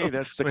 Hey,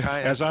 that's the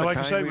kind. As I like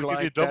to say, we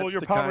give you double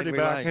your poverty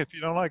back if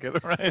you don't like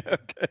it. Right?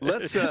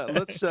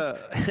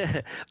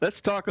 Okay.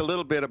 Let's talk a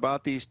little bit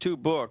about these 2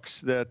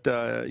 books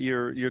that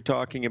you're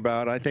talking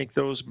about. I think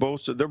those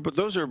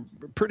are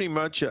pretty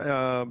much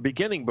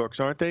beginning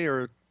books, aren't they?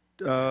 Or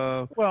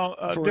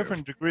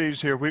different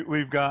degrees here.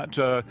 We've got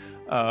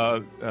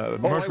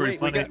Mercury.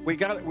 We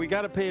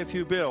got to pay a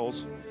few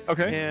bills.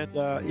 Okay. And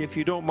if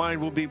you don't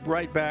mind, we'll be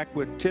right back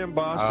with Tim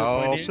Boss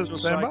of Financial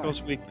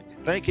Cycles Weekly.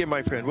 Thank you,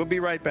 my friend. We'll be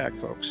right back,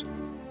 folks.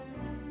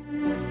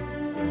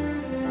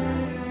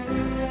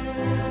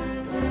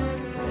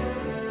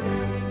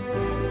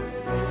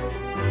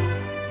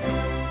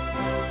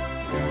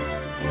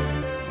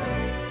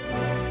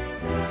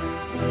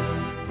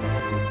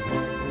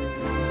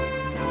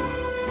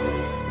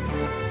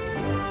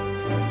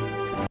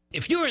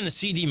 If you're in the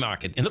CD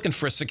market and looking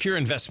for a secure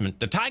investment,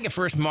 the Tiger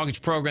First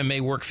Mortgage Program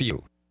may work for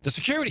you. The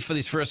security for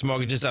these first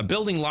mortgages are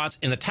building lots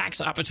in the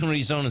Tax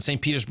Opportunity Zone in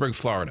St. Petersburg,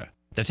 Florida.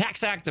 The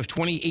Tax Act of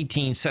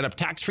 2018 set up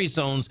tax-free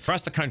zones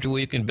across the country where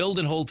you can build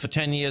and hold for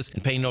 10 years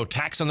and pay no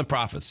tax on the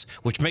profits,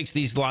 which makes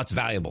these lots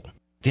valuable.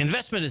 The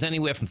investment is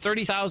anywhere from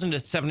 $30,000 to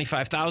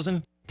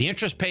 $75,000. The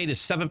interest paid is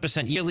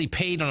 7% yearly,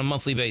 paid on a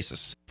monthly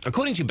basis.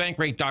 According to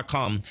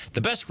Bankrate.com,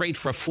 the best rate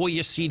for a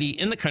 4-year CD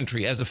in the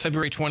country as of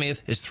February 20th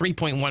is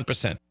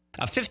 3.1%.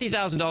 A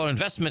 $50,000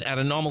 investment at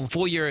a normal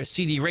 4-year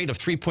CD rate of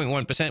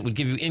 3.1% would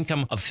give you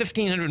income of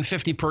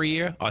 $1,550 per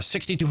year, or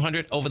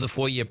 $6,200 over the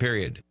 4-year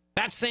period.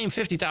 That same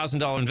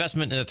 $50,000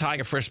 investment in the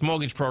Tiger First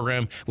Mortgage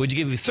Program would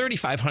give you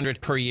 $3,500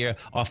 per year,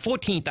 or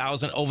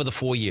 $14,000 over the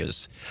 4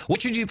 years.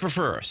 Which would you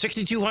prefer,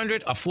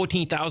 $6,200 or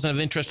 $14,000 of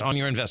interest on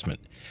your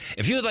investment?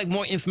 If you would like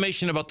more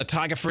information about the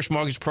Tiger First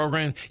Mortgage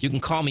Program, you can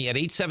call me at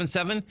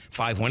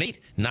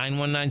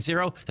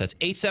 877-518-9190. That's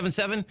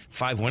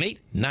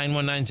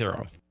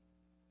 877-518-9190.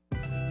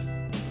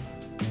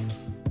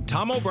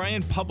 Tom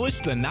O'Brien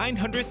published the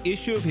 900th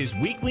issue of his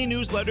weekly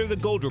newsletter, The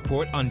Gold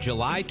Report, on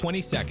July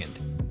 22nd.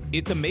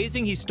 It's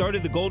amazing he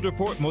started The Gold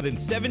Report more than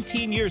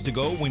 17 years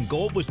ago when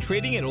gold was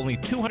trading at only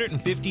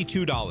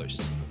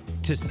 $252.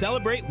 To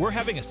celebrate, we're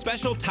having a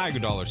special Tiger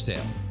Dollar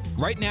sale.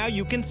 Right now,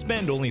 you can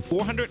spend only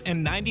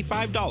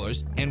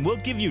 $495 and we'll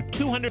give you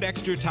 200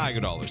 extra Tiger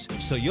Dollars.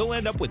 So you'll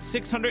end up with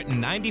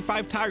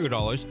 695 Tiger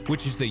Dollars,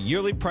 which is the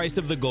yearly price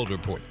of the Gold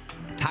Report.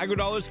 Tiger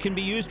Dollars can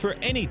be used for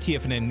any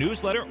TFNN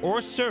newsletter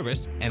or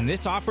service, and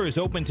this offer is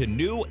open to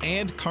new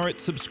and current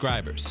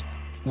subscribers.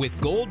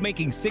 With gold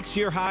making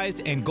 6-year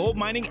highs and gold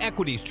mining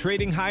equities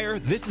trading higher,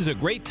 this is a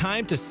great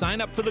time to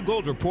sign up for the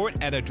Gold Report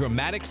at a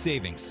dramatic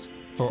savings.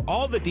 For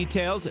all the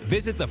details,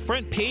 visit the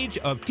front page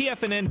of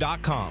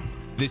TFNN.com.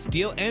 This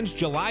deal ends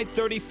July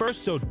 31st,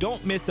 so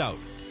don't miss out.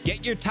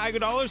 Get your Tiger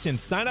Dollars and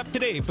sign up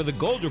today for the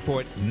Gold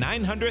Report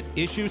 900th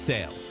issue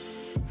sale.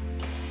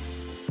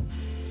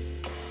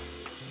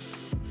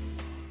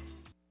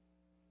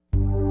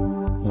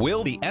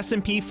 Will the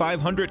S&P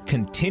 500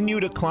 continue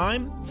to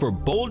climb? For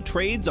bold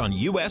trades on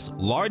U.S.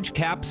 large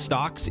cap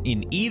stocks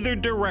in either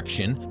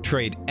direction,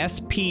 trade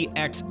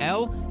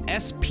SPXL,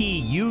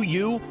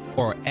 SPUU,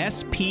 or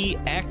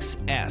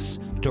SPXS.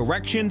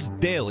 Directions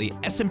Daily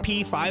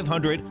S&P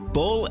 500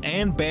 Bull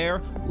and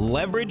Bear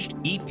Leveraged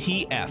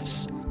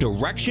ETFs.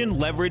 Direction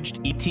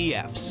Leveraged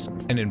ETFs.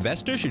 An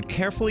investor should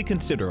carefully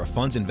consider a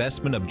fund's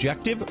investment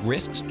objective,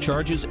 risks,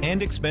 charges,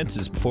 and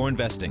expenses before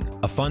investing.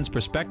 A fund's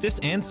prospectus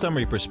and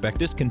summary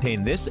prospectus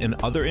contain this and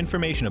other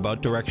information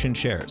about Direction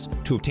shares.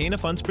 To obtain a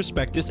fund's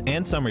prospectus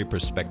and summary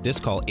prospectus,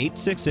 call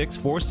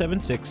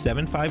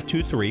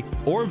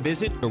 866-476-7523 or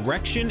visit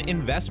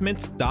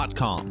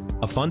directioninvestments.com.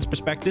 A fund's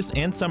prospectus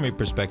and summary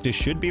prospectus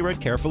should be read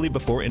carefully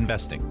before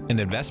investing. An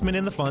investment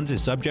in the funds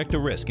is subject to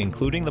risk,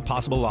 including the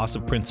possible loss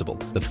of principal.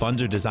 The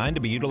funds are designed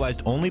to be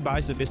utilized only by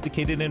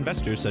sophisticated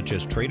investors such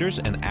as traders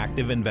and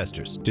active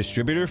investors.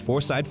 Distributor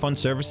Foreside Fund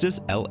Services,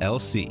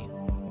 LLC.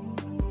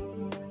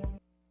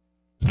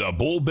 The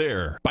Bull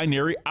Bear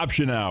Binary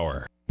Option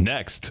Hour.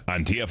 Next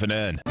on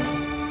TFNN.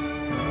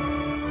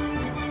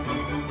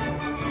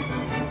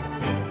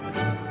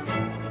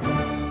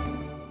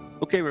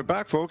 Okay, we're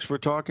back, folks. We're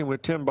talking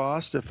with Tim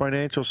Bost of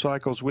Financial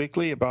Cycles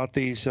Weekly about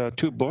these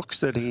two books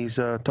that he's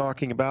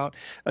talking about.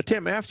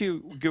 Tim, after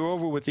you go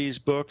over with these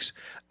books,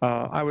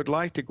 I would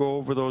like to go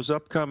over those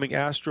upcoming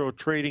Astro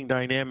Trading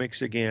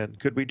Dynamics again.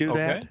 Could we do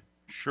that?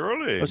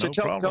 Surely. So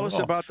tell us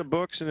about the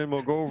books, and then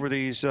we'll go over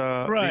these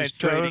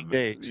trading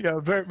dates. Yeah,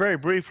 very, very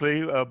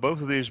briefly,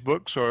 both of these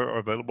books are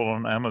available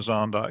on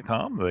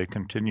Amazon.com. They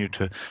continue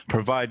to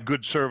provide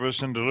good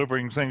service in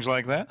delivering things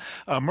like that.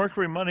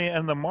 Mercury Money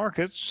and the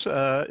Markets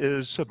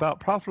is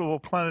about profitable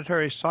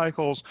planetary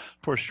cycles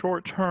for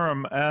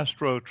short-term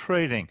astro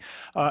trading.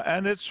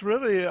 And it's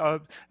really,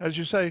 as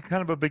you say,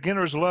 kind of a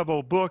beginner's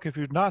level book. If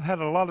you've not had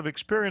a lot of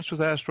experience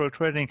with astro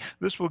trading,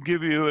 this will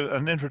give you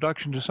an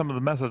introduction to some of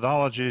the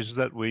methodologies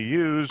that we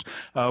use.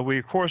 We,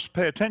 of course,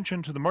 pay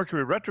attention to the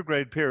Mercury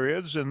retrograde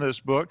periods in this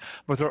book,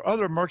 but there are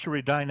other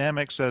Mercury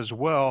dynamics as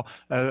well,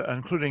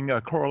 including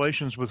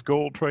correlations with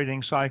gold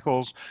trading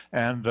cycles.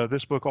 And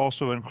this book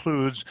also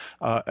includes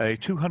a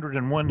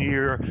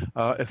 201-year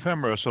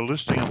ephemeris, a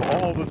listing of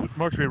all the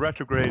Mercury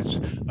retrogrades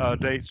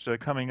dates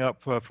coming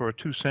up for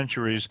 2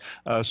 centuries.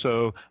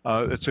 So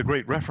it's a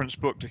great reference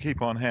book to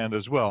keep on hand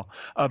as well.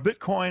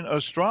 Bitcoin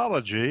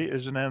Astrology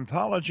is an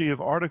anthology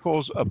of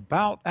articles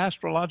about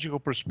astrological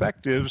perspectives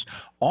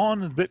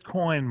on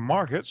Bitcoin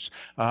markets.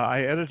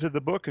 I edited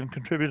the book and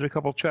contributed a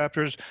couple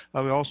chapters.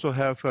 We also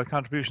have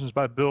contributions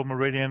by Bill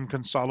Meridian,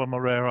 Gonzalo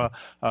Moreira,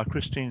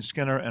 Christine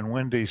Skinner, and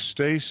Wendy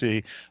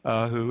Stacy,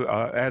 who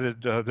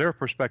added their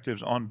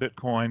perspectives on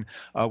Bitcoin.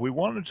 We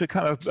wanted to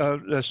kind of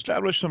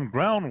establish some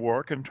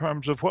groundwork in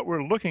terms of what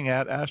we're looking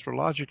at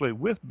astrologically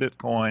with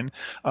Bitcoin.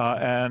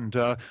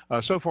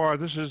 So far,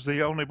 this is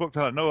the only book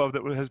that I know of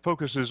that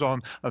focuses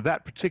on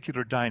that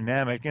particular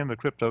dynamic in the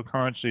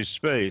cryptocurrency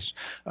space.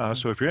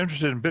 So if you're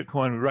interested in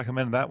Bitcoin, we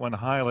recommend that one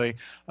highly,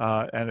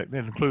 and it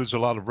includes a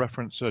lot of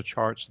reference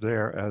charts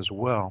there as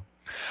well.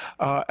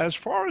 As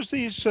far as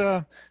these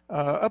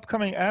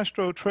upcoming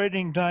astro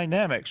trading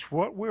dynamics,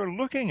 what we're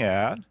looking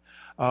at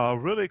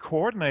really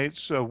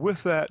coordinates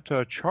with that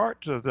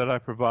chart that I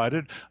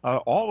provided.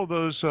 All of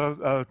those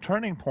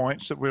turning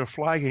points that we're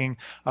flagging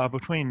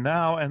between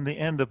now and the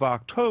end of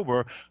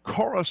October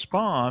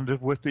correspond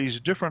with these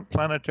different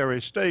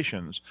planetary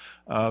stations,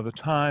 the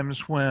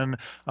times when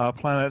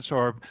planets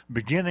are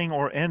beginning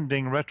or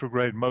ending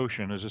retrograde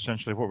motion is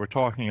essentially what we're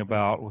talking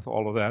about with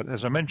all of that.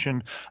 As I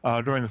mentioned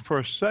during the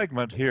first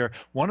segment here,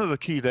 one of the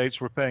key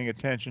dates we're paying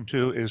attention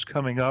to is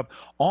coming up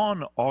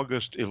on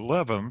August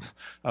 11th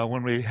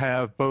when we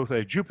have both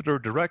a Jupiter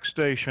direct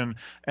station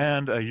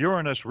and a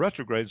Uranus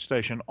retrograde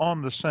station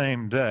on the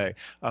same day.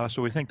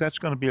 So we think that's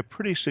going to be a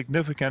pretty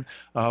significant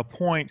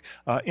point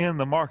in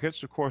the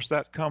markets. Of course,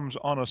 that comes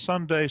on a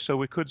Sunday, so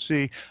we could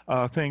see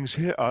things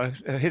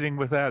hitting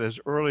with that as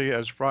early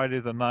as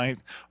Friday the 9th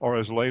or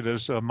as late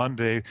as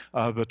Monday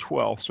the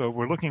 12th. So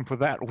we're looking for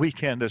that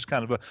weekend as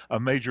kind of a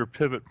major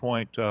pivot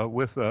point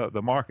with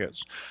the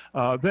markets.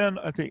 Then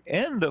at the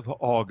end of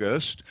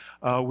August,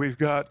 we've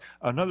got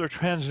another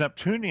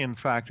trans-Neptunian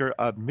factor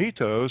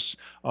Admitos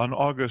on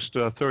August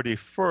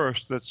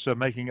 31st that's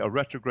making a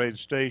retrograde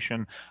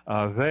station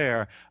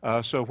there.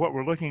 So what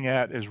we're looking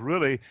at is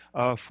really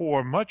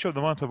for much of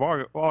the month of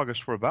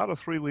August, for about a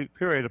 3-week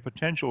period, a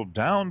potential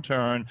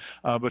downturn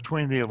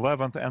between the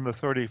 11th and the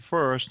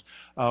 31st.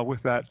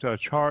 With that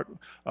chart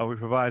we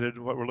provided,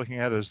 what we're looking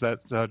at is that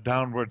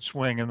downward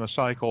swing in the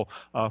cycle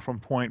from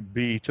point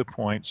B to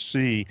point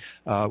C,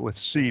 with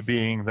C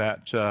being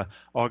that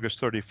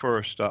August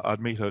 31st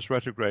Admitos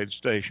retrograde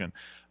station.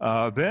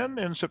 Then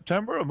in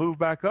September, a move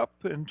back up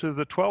into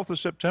the 12th of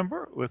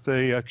September with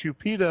a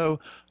Cupido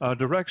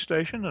direct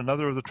station,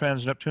 another of the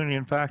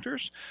trans-Neptunian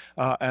factors,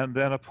 and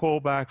then a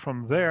pullback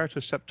from there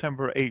to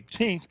September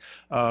 18th,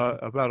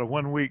 about a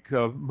 1-week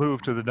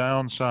move to the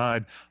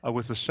downside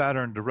with the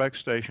Saturn direct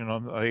station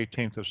on the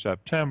 18th of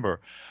September.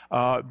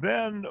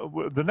 Then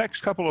the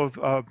next couple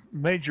of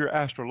major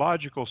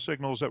astrological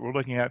signals that we're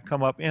looking at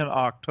come up in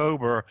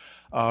October,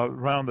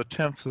 around the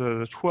 10th to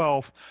the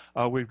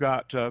 12th. We've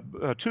got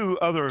 2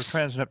 other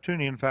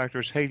trans-Neptunian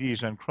factors,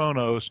 Hades and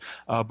Kronos,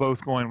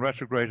 both going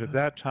retrograde at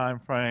that time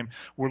frame.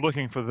 We're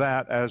looking for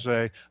that as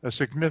a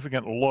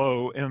significant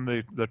low in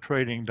the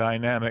trading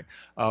dynamic,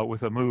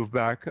 with a move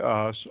back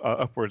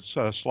upwards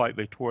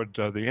slightly toward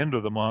the end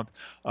of the month,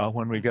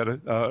 when we get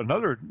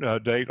another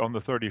date on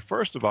the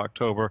 31st of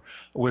October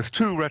with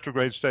 2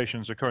 retrograde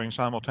stations occurring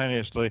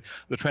simultaneously,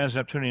 the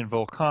trans-Neptunian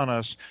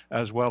Vulcanus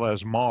as well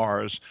as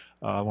Mars,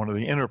 one of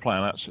the inner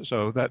planets.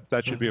 So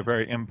that should be a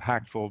very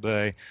impactful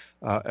day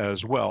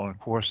as well. And of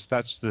course,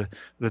 that's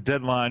the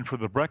deadline for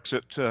the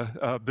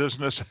Brexit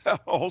business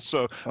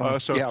also.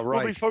 So yeah, right.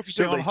 We'll be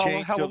focusing on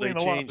Halloween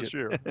a lot this this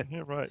year.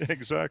 Yeah, right,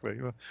 exactly.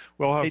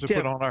 We'll have to Tim,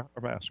 put on our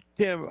mask.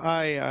 Tim,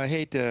 I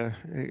hate to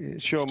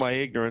show my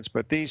ignorance,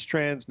 but these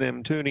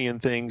trans-Neptunian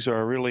things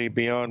are really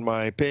beyond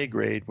my pay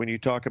grade. When you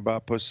talk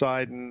about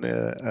Poseidon,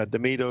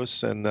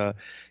 Demetos, and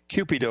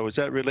Cupido, is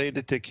that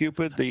related to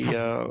Cupid,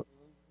 the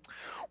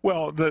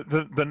Well,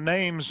 the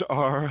names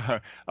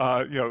are,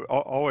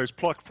 always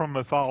plucked from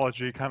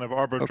mythology, kind of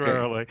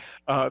arbitrarily.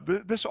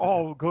 Okay. This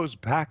all goes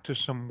back to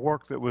some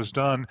work that was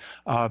done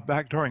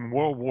back during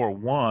World War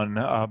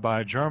I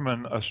by a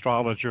German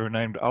astrologer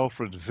named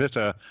Alfred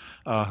Witte,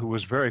 who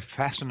was very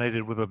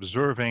fascinated with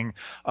observing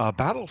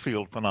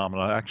battlefield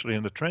phenomena, actually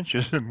in the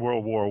trenches in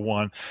World War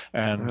I,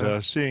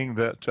 and seeing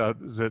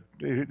that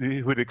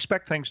he would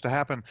expect things to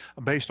happen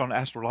based on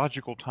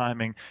astrological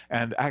timing,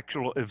 and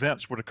actual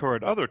events would occur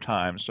at other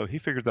times. So he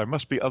figured there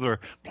must be other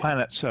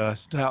planets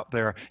out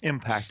there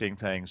impacting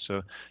things.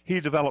 So he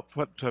developed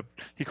what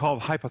he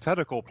called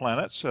hypothetical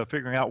planets,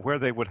 figuring out where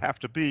they would have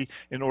to be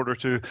in order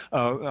to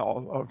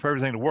for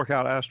everything to work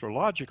out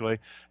astrologically.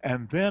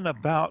 And then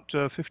about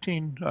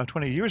 15,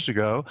 20 years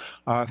ago,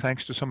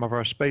 thanks to some of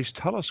our space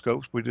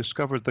telescopes, we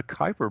discovered the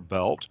Kuiper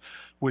Belt,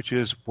 which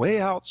is way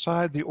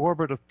outside the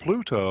orbit of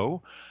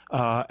Pluto,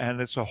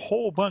 and it's a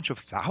whole bunch of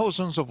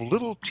thousands of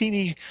little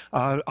teeny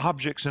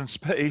objects in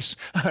space,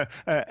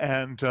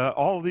 and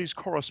all of these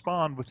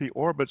correspond with the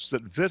orbits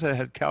that Witte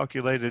had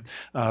calculated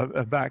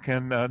back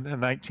in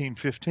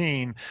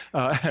 1915,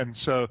 and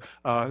so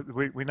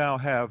we now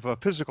have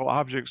physical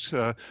objects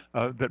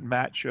that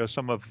match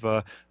some of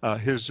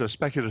his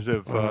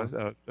speculative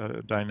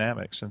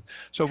dynamics, and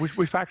so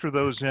we factor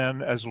those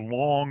in as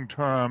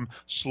long-term,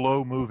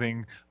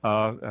 slow-moving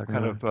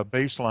kind of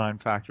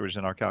baseline factors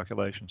in our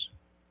calculations.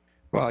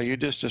 Well, you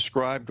just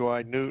described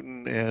why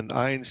Newton and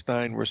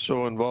Einstein were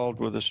so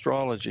involved with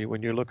astrology.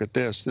 When you look at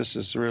this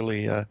is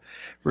really,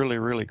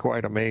 really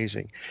quite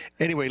amazing.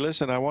 Anyway,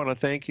 listen, I want to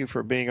thank you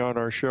for being on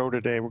our show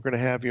today. We're going to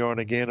have you on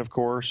again, of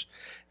course.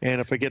 And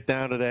if I get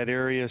down to that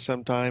area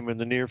sometime in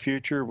the near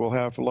future, we'll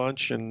have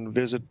lunch and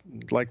visit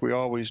like we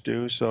always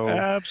do. So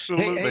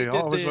absolutely, hey,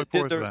 always look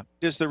forward to that.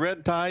 Is the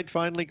red tide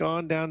finally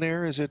gone down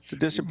there? Is it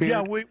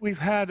disappeared? Yeah, we've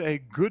had a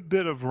good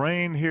bit of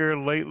rain here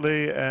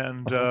lately,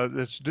 and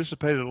it's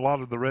dissipated a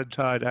lot of the red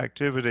tide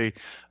activity,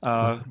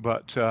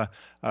 but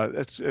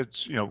it's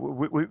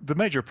the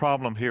major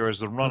problem here is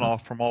the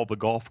runoff from all the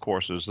golf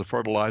courses, the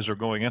fertilizer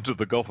going into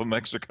the Gulf of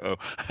Mexico,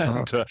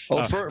 and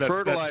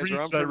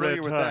fertilizer. I'm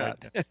familiar with that.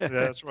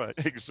 That's right,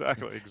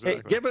 exactly.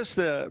 Hey, give us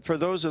for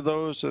those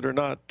that are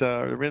not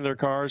in their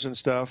cars and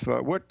stuff.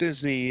 What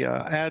is the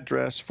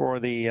address for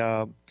the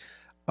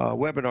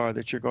webinar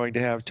that you're going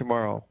to have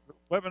tomorrow?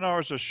 Webinar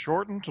is a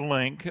shortened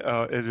link.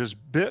 It is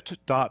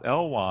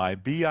bit.ly,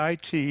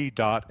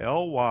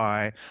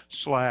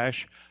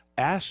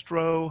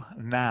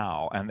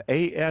 bit.ly/AstroNow, and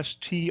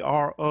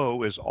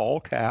ASTRO is all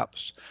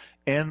caps,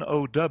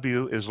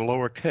 NOW is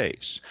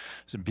lowercase.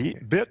 So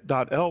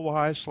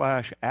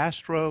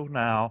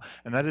bit.ly/AstroNow,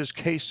 and that is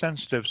case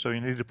sensitive, so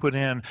you need to put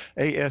in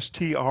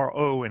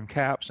ASTRO in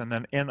caps and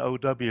then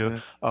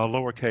NOW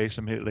lowercase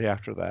immediately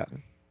after that.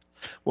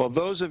 Well,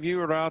 those of you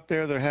who are out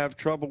there that have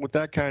trouble with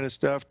that kind of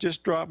stuff,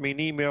 just drop me an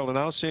email and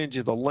I'll send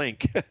you the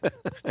link.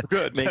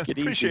 Good. Make it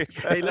easy.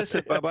 Hey,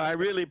 listen, Bubba, I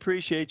really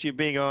appreciate you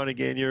being on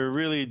again. You're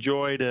really a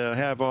joy to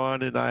have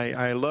on, and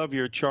I love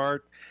your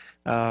chart.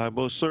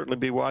 We'll certainly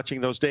be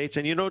watching those dates.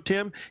 And you know,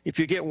 Tim, if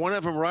you get one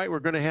of them right, we're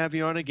going to have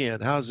you on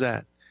again. How's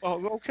that?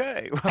 Oh,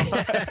 okay.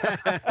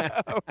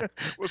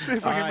 We'll see if we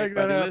can make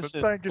that buddy, happen. listen,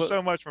 Thank you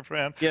so much, my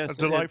friend. Yes, It's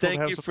and delightful to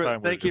have some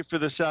time with thank you for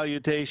the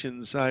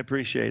salutations. I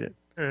appreciate it.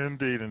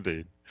 Indeed,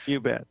 indeed.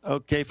 You bet.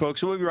 Okay,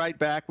 folks, we'll be right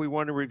back. We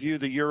want to review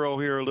the euro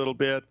here a little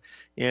bit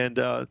and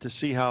to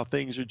see how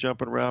things are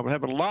jumping around. We're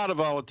having a lot of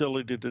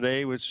volatility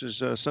today, which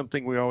is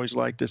something we always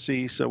like to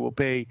see. So we'll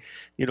pay,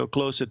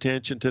 close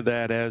attention to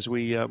that as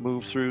we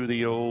move through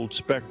the old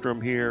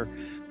spectrum here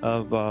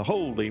of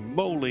holy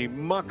moly,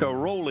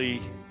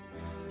 muckaroli.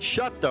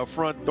 Shut the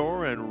front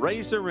door and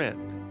raise the rent.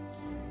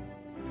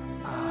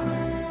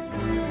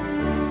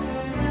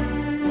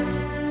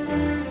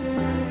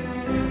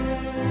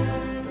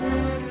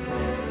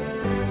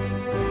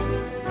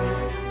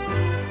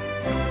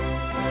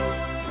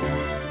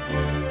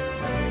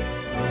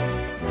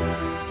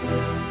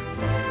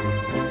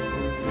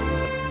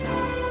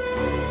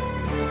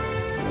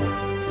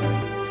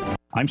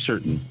 I'm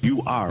certain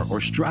you are or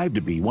strive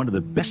to be one of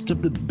the best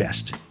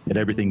at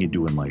everything you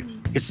do in life.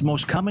 It's the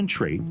most common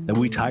trait that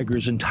we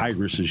tigers and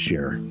tigresses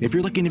share. If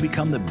you're looking to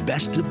become the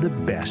best of the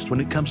best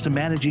when it comes to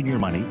managing your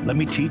money, let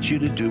me teach you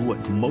to do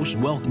what most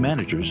wealth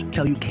managers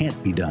tell you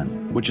can't be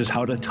done, which is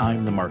how to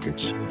time the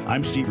markets.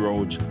 I'm Steve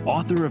Rhodes,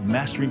 author of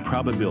Mastering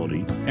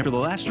Probability, and for the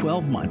last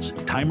 12 months,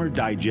 Timer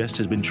Digest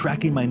has been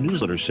tracking my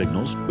newsletter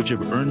signals, which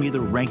have earned me the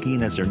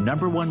ranking as their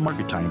 #1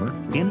 market timer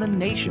in the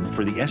nation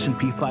for the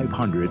S&P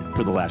 500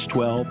 for the last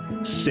 12,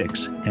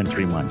 6, and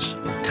 3 months.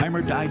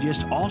 Timer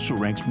Digest also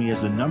ranks me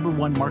as the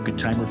 #1 market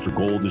timer for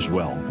gold as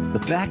well. The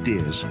fact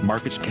is,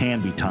 markets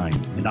can be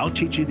timed, and I'll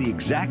teach you the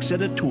exact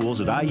set of tools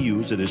that I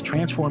use that has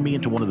transformed me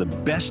into one of the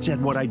best at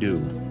what I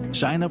do.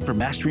 Sign up for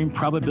Mastering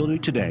Probability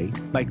today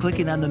by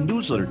clicking on the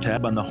newsletter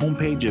tab on the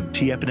homepage of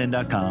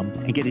TFNN.com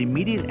and get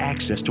immediate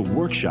access to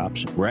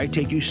workshops where I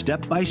take you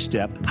step by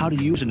step how to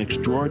use an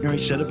extraordinary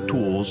set of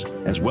tools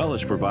as well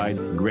as provide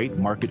great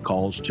market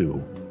calls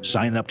too.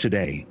 Sign up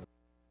today.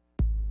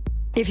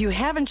 If you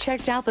haven't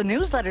checked out the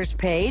newsletters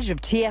page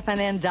of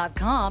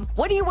TFNN.com,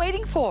 what are you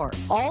waiting for?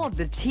 All of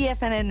the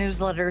TFNN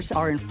newsletters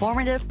are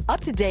informative,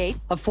 up-to-date,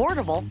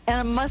 affordable,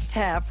 and a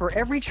must-have for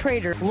every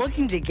trader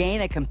looking to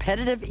gain a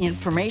competitive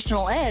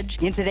informational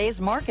edge in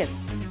today's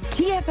markets.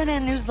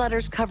 TFNN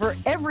newsletters cover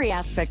every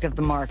aspect of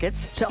the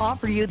markets to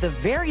offer you the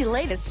very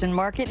latest in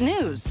market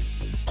news.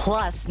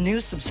 Plus,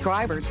 new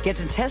subscribers get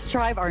to test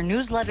drive our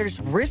newsletters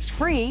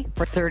risk-free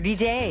for 30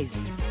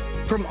 days.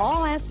 From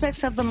all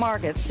aspects of the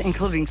markets,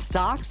 including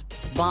stocks,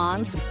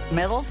 bonds,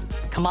 metals,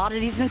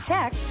 commodities, and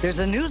tech, there's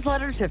a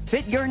newsletter to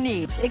fit your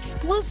needs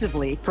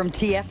exclusively from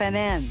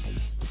TFNN.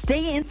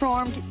 Stay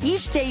informed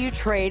each day you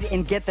trade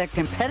and get that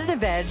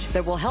competitive edge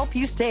that will help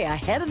you stay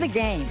ahead of the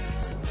game.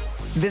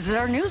 Visit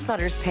our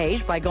newsletters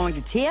page by going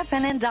to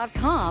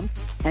TFNN.com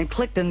and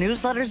click the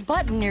newsletters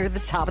button near the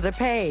top of the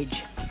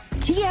page.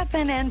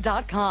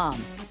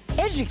 TFNN.com,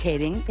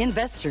 educating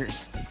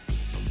investors.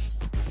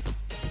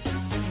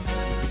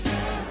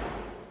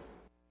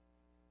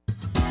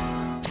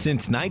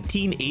 Since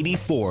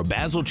 1984,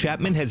 Basil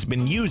Chapman has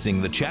been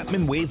using the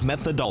Chapman Wave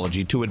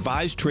methodology to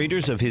advise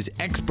traders of his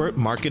expert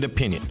market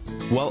opinion.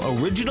 While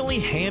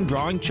originally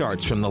hand-drawing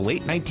charts from the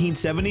late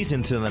 1970s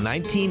into the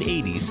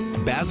 1980s,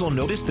 Basil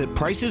noticed that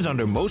prices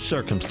under most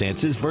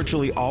circumstances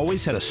virtually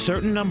always had a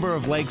certain number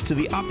of legs to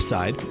the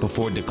upside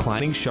before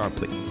declining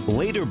sharply.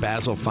 Later,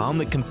 Basil found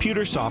that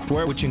computer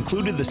software, which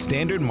included the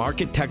standard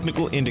market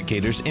technical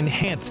indicators,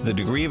 enhanced the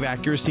degree of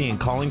accuracy in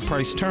calling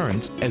price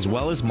turns as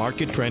well as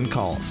market trend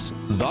calls.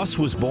 Thus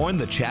was born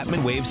the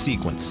Chapman Wave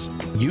sequence.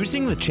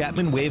 Using the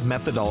Chapman Wave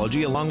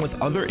methodology along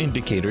with other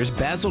indicators,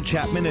 Basil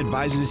Chapman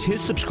advises his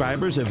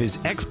subscribers of his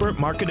expert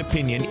market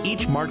opinion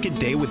each market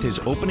day with his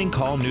opening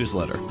call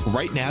newsletter.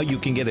 Right now, you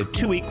can get a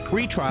 2-week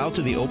free trial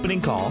to the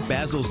opening call,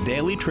 Basil's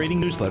daily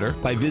trading newsletter,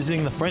 by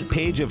visiting the front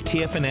page of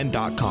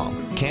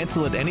TFNN.com.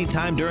 Cancel at any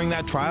time during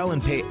that trial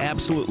and pay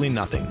absolutely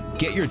nothing.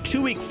 Get your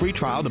 2-week free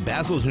trial to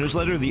Basil's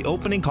newsletter, The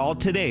Opening Call,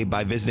 today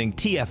by visiting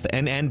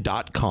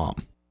TFNN.com.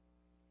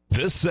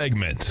 This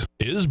segment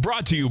is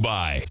brought to you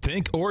by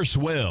Think or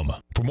Swim.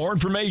 For more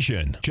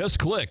information, just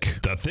click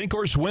the Think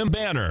or Swim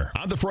banner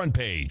on the front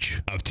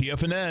page of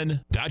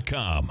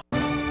TFNN.com.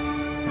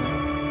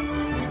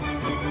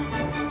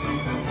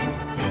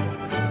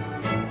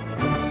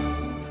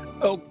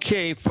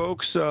 Okay,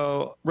 folks,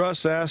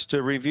 Russ asked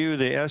to review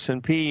the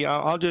S&P.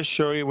 I'll just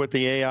show you what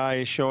the AI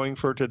is showing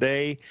for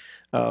today.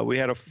 We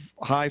had a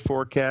high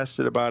forecast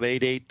at about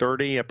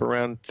 830, up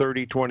around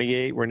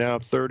 3028. We're now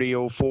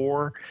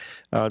 3004.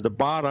 The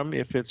bottom,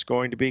 if it's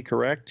going to be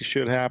correct,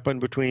 should happen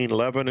between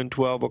 11 and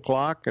 12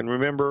 o'clock. And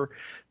remember,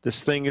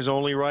 this thing is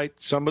only right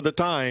some of the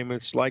time.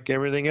 It's like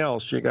everything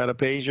else. You got to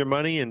pay your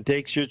money and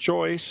takes your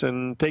choice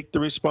and take the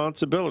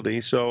responsibility.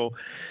 So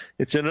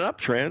it's in an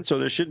uptrend, so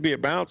there should be a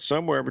bounce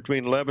somewhere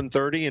between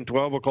 11:30 and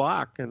 12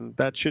 o'clock, and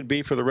that should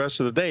be for the rest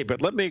of the day.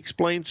 But let me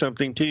explain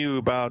something to you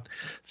about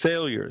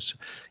failures.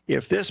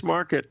 If this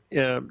market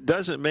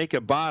doesn't make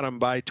a bottom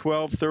by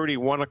 12:30,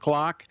 1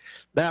 o'clock,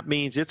 that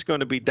means it's going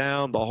to be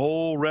down the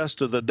whole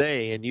rest of the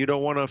day, and you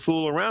don't want to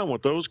fool around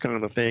with those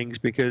kind of things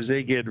because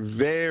they get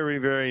very,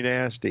 very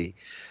nasty. nasty.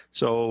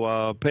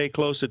 So pay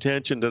close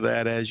attention to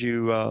that as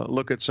you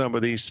look at some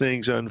of these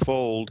things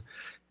unfold,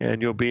 and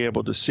you'll be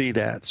able to see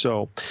that.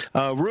 So,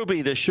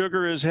 Ruby, the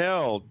sugar is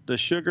held. The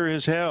sugar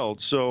is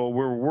held. So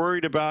we're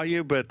worried about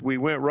you, but we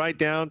went right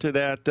down to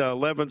that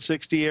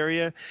 1160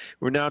 area.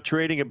 We're now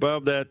trading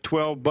above that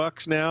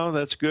 $12 now.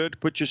 That's good.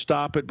 Put your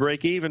stop at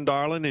break even,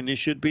 darling, and you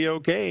should be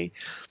okay.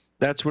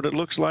 That's what it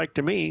looks like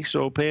to me,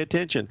 so pay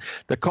attention.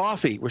 The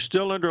coffee, we're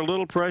still under a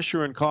little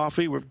pressure in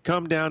coffee. We've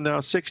come down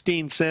now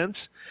 16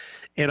 cents.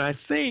 And I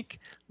think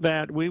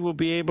that we will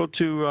be able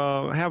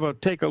to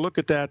take a look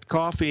at that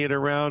coffee at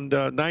around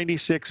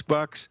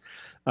 $96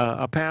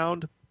 a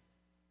pound.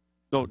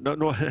 No,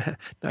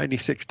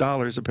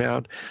 $96 a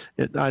pound.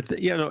 It's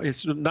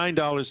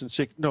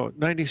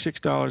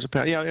 $96 a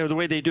pound. Yeah, the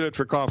way they do it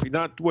for coffee,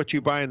 not what you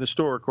buy in the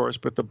store, of course,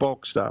 but the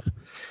bulk stuff.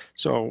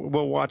 So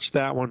we'll watch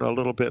that one a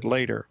little bit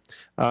later.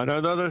 Now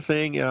another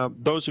thing,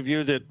 those of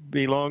you that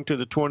belong to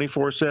the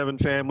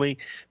 24/7 family,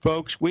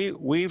 folks,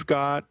 we've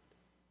got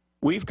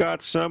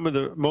some of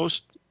the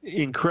most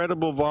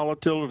incredible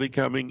volatility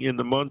coming in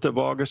the month of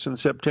August and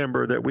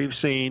September that we've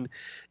seen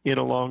in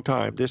a long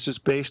time. This is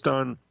based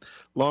on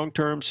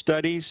long-term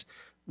studies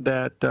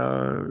that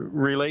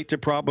relate to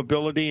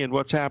probability and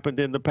what's happened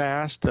in the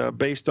past,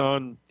 based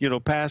on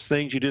past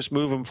things. You just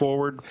move them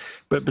forward.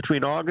 But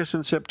between August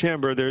and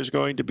September, there's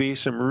going to be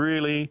some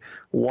really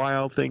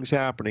wild things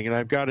happening. And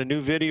I've got a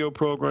new video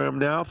program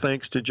now,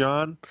 thanks to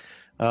John.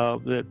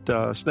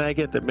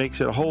 Snagit, that makes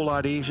it a whole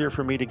lot easier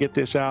for me to get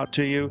this out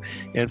to you.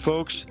 And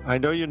folks, I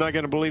know you're not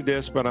going to believe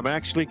this, but I'm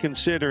actually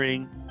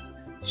considering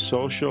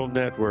social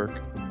network.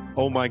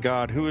 Oh my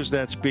God, who is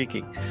that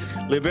speaking?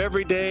 Live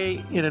every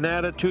day in an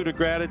attitude of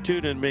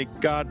gratitude, and may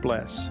God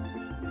bless.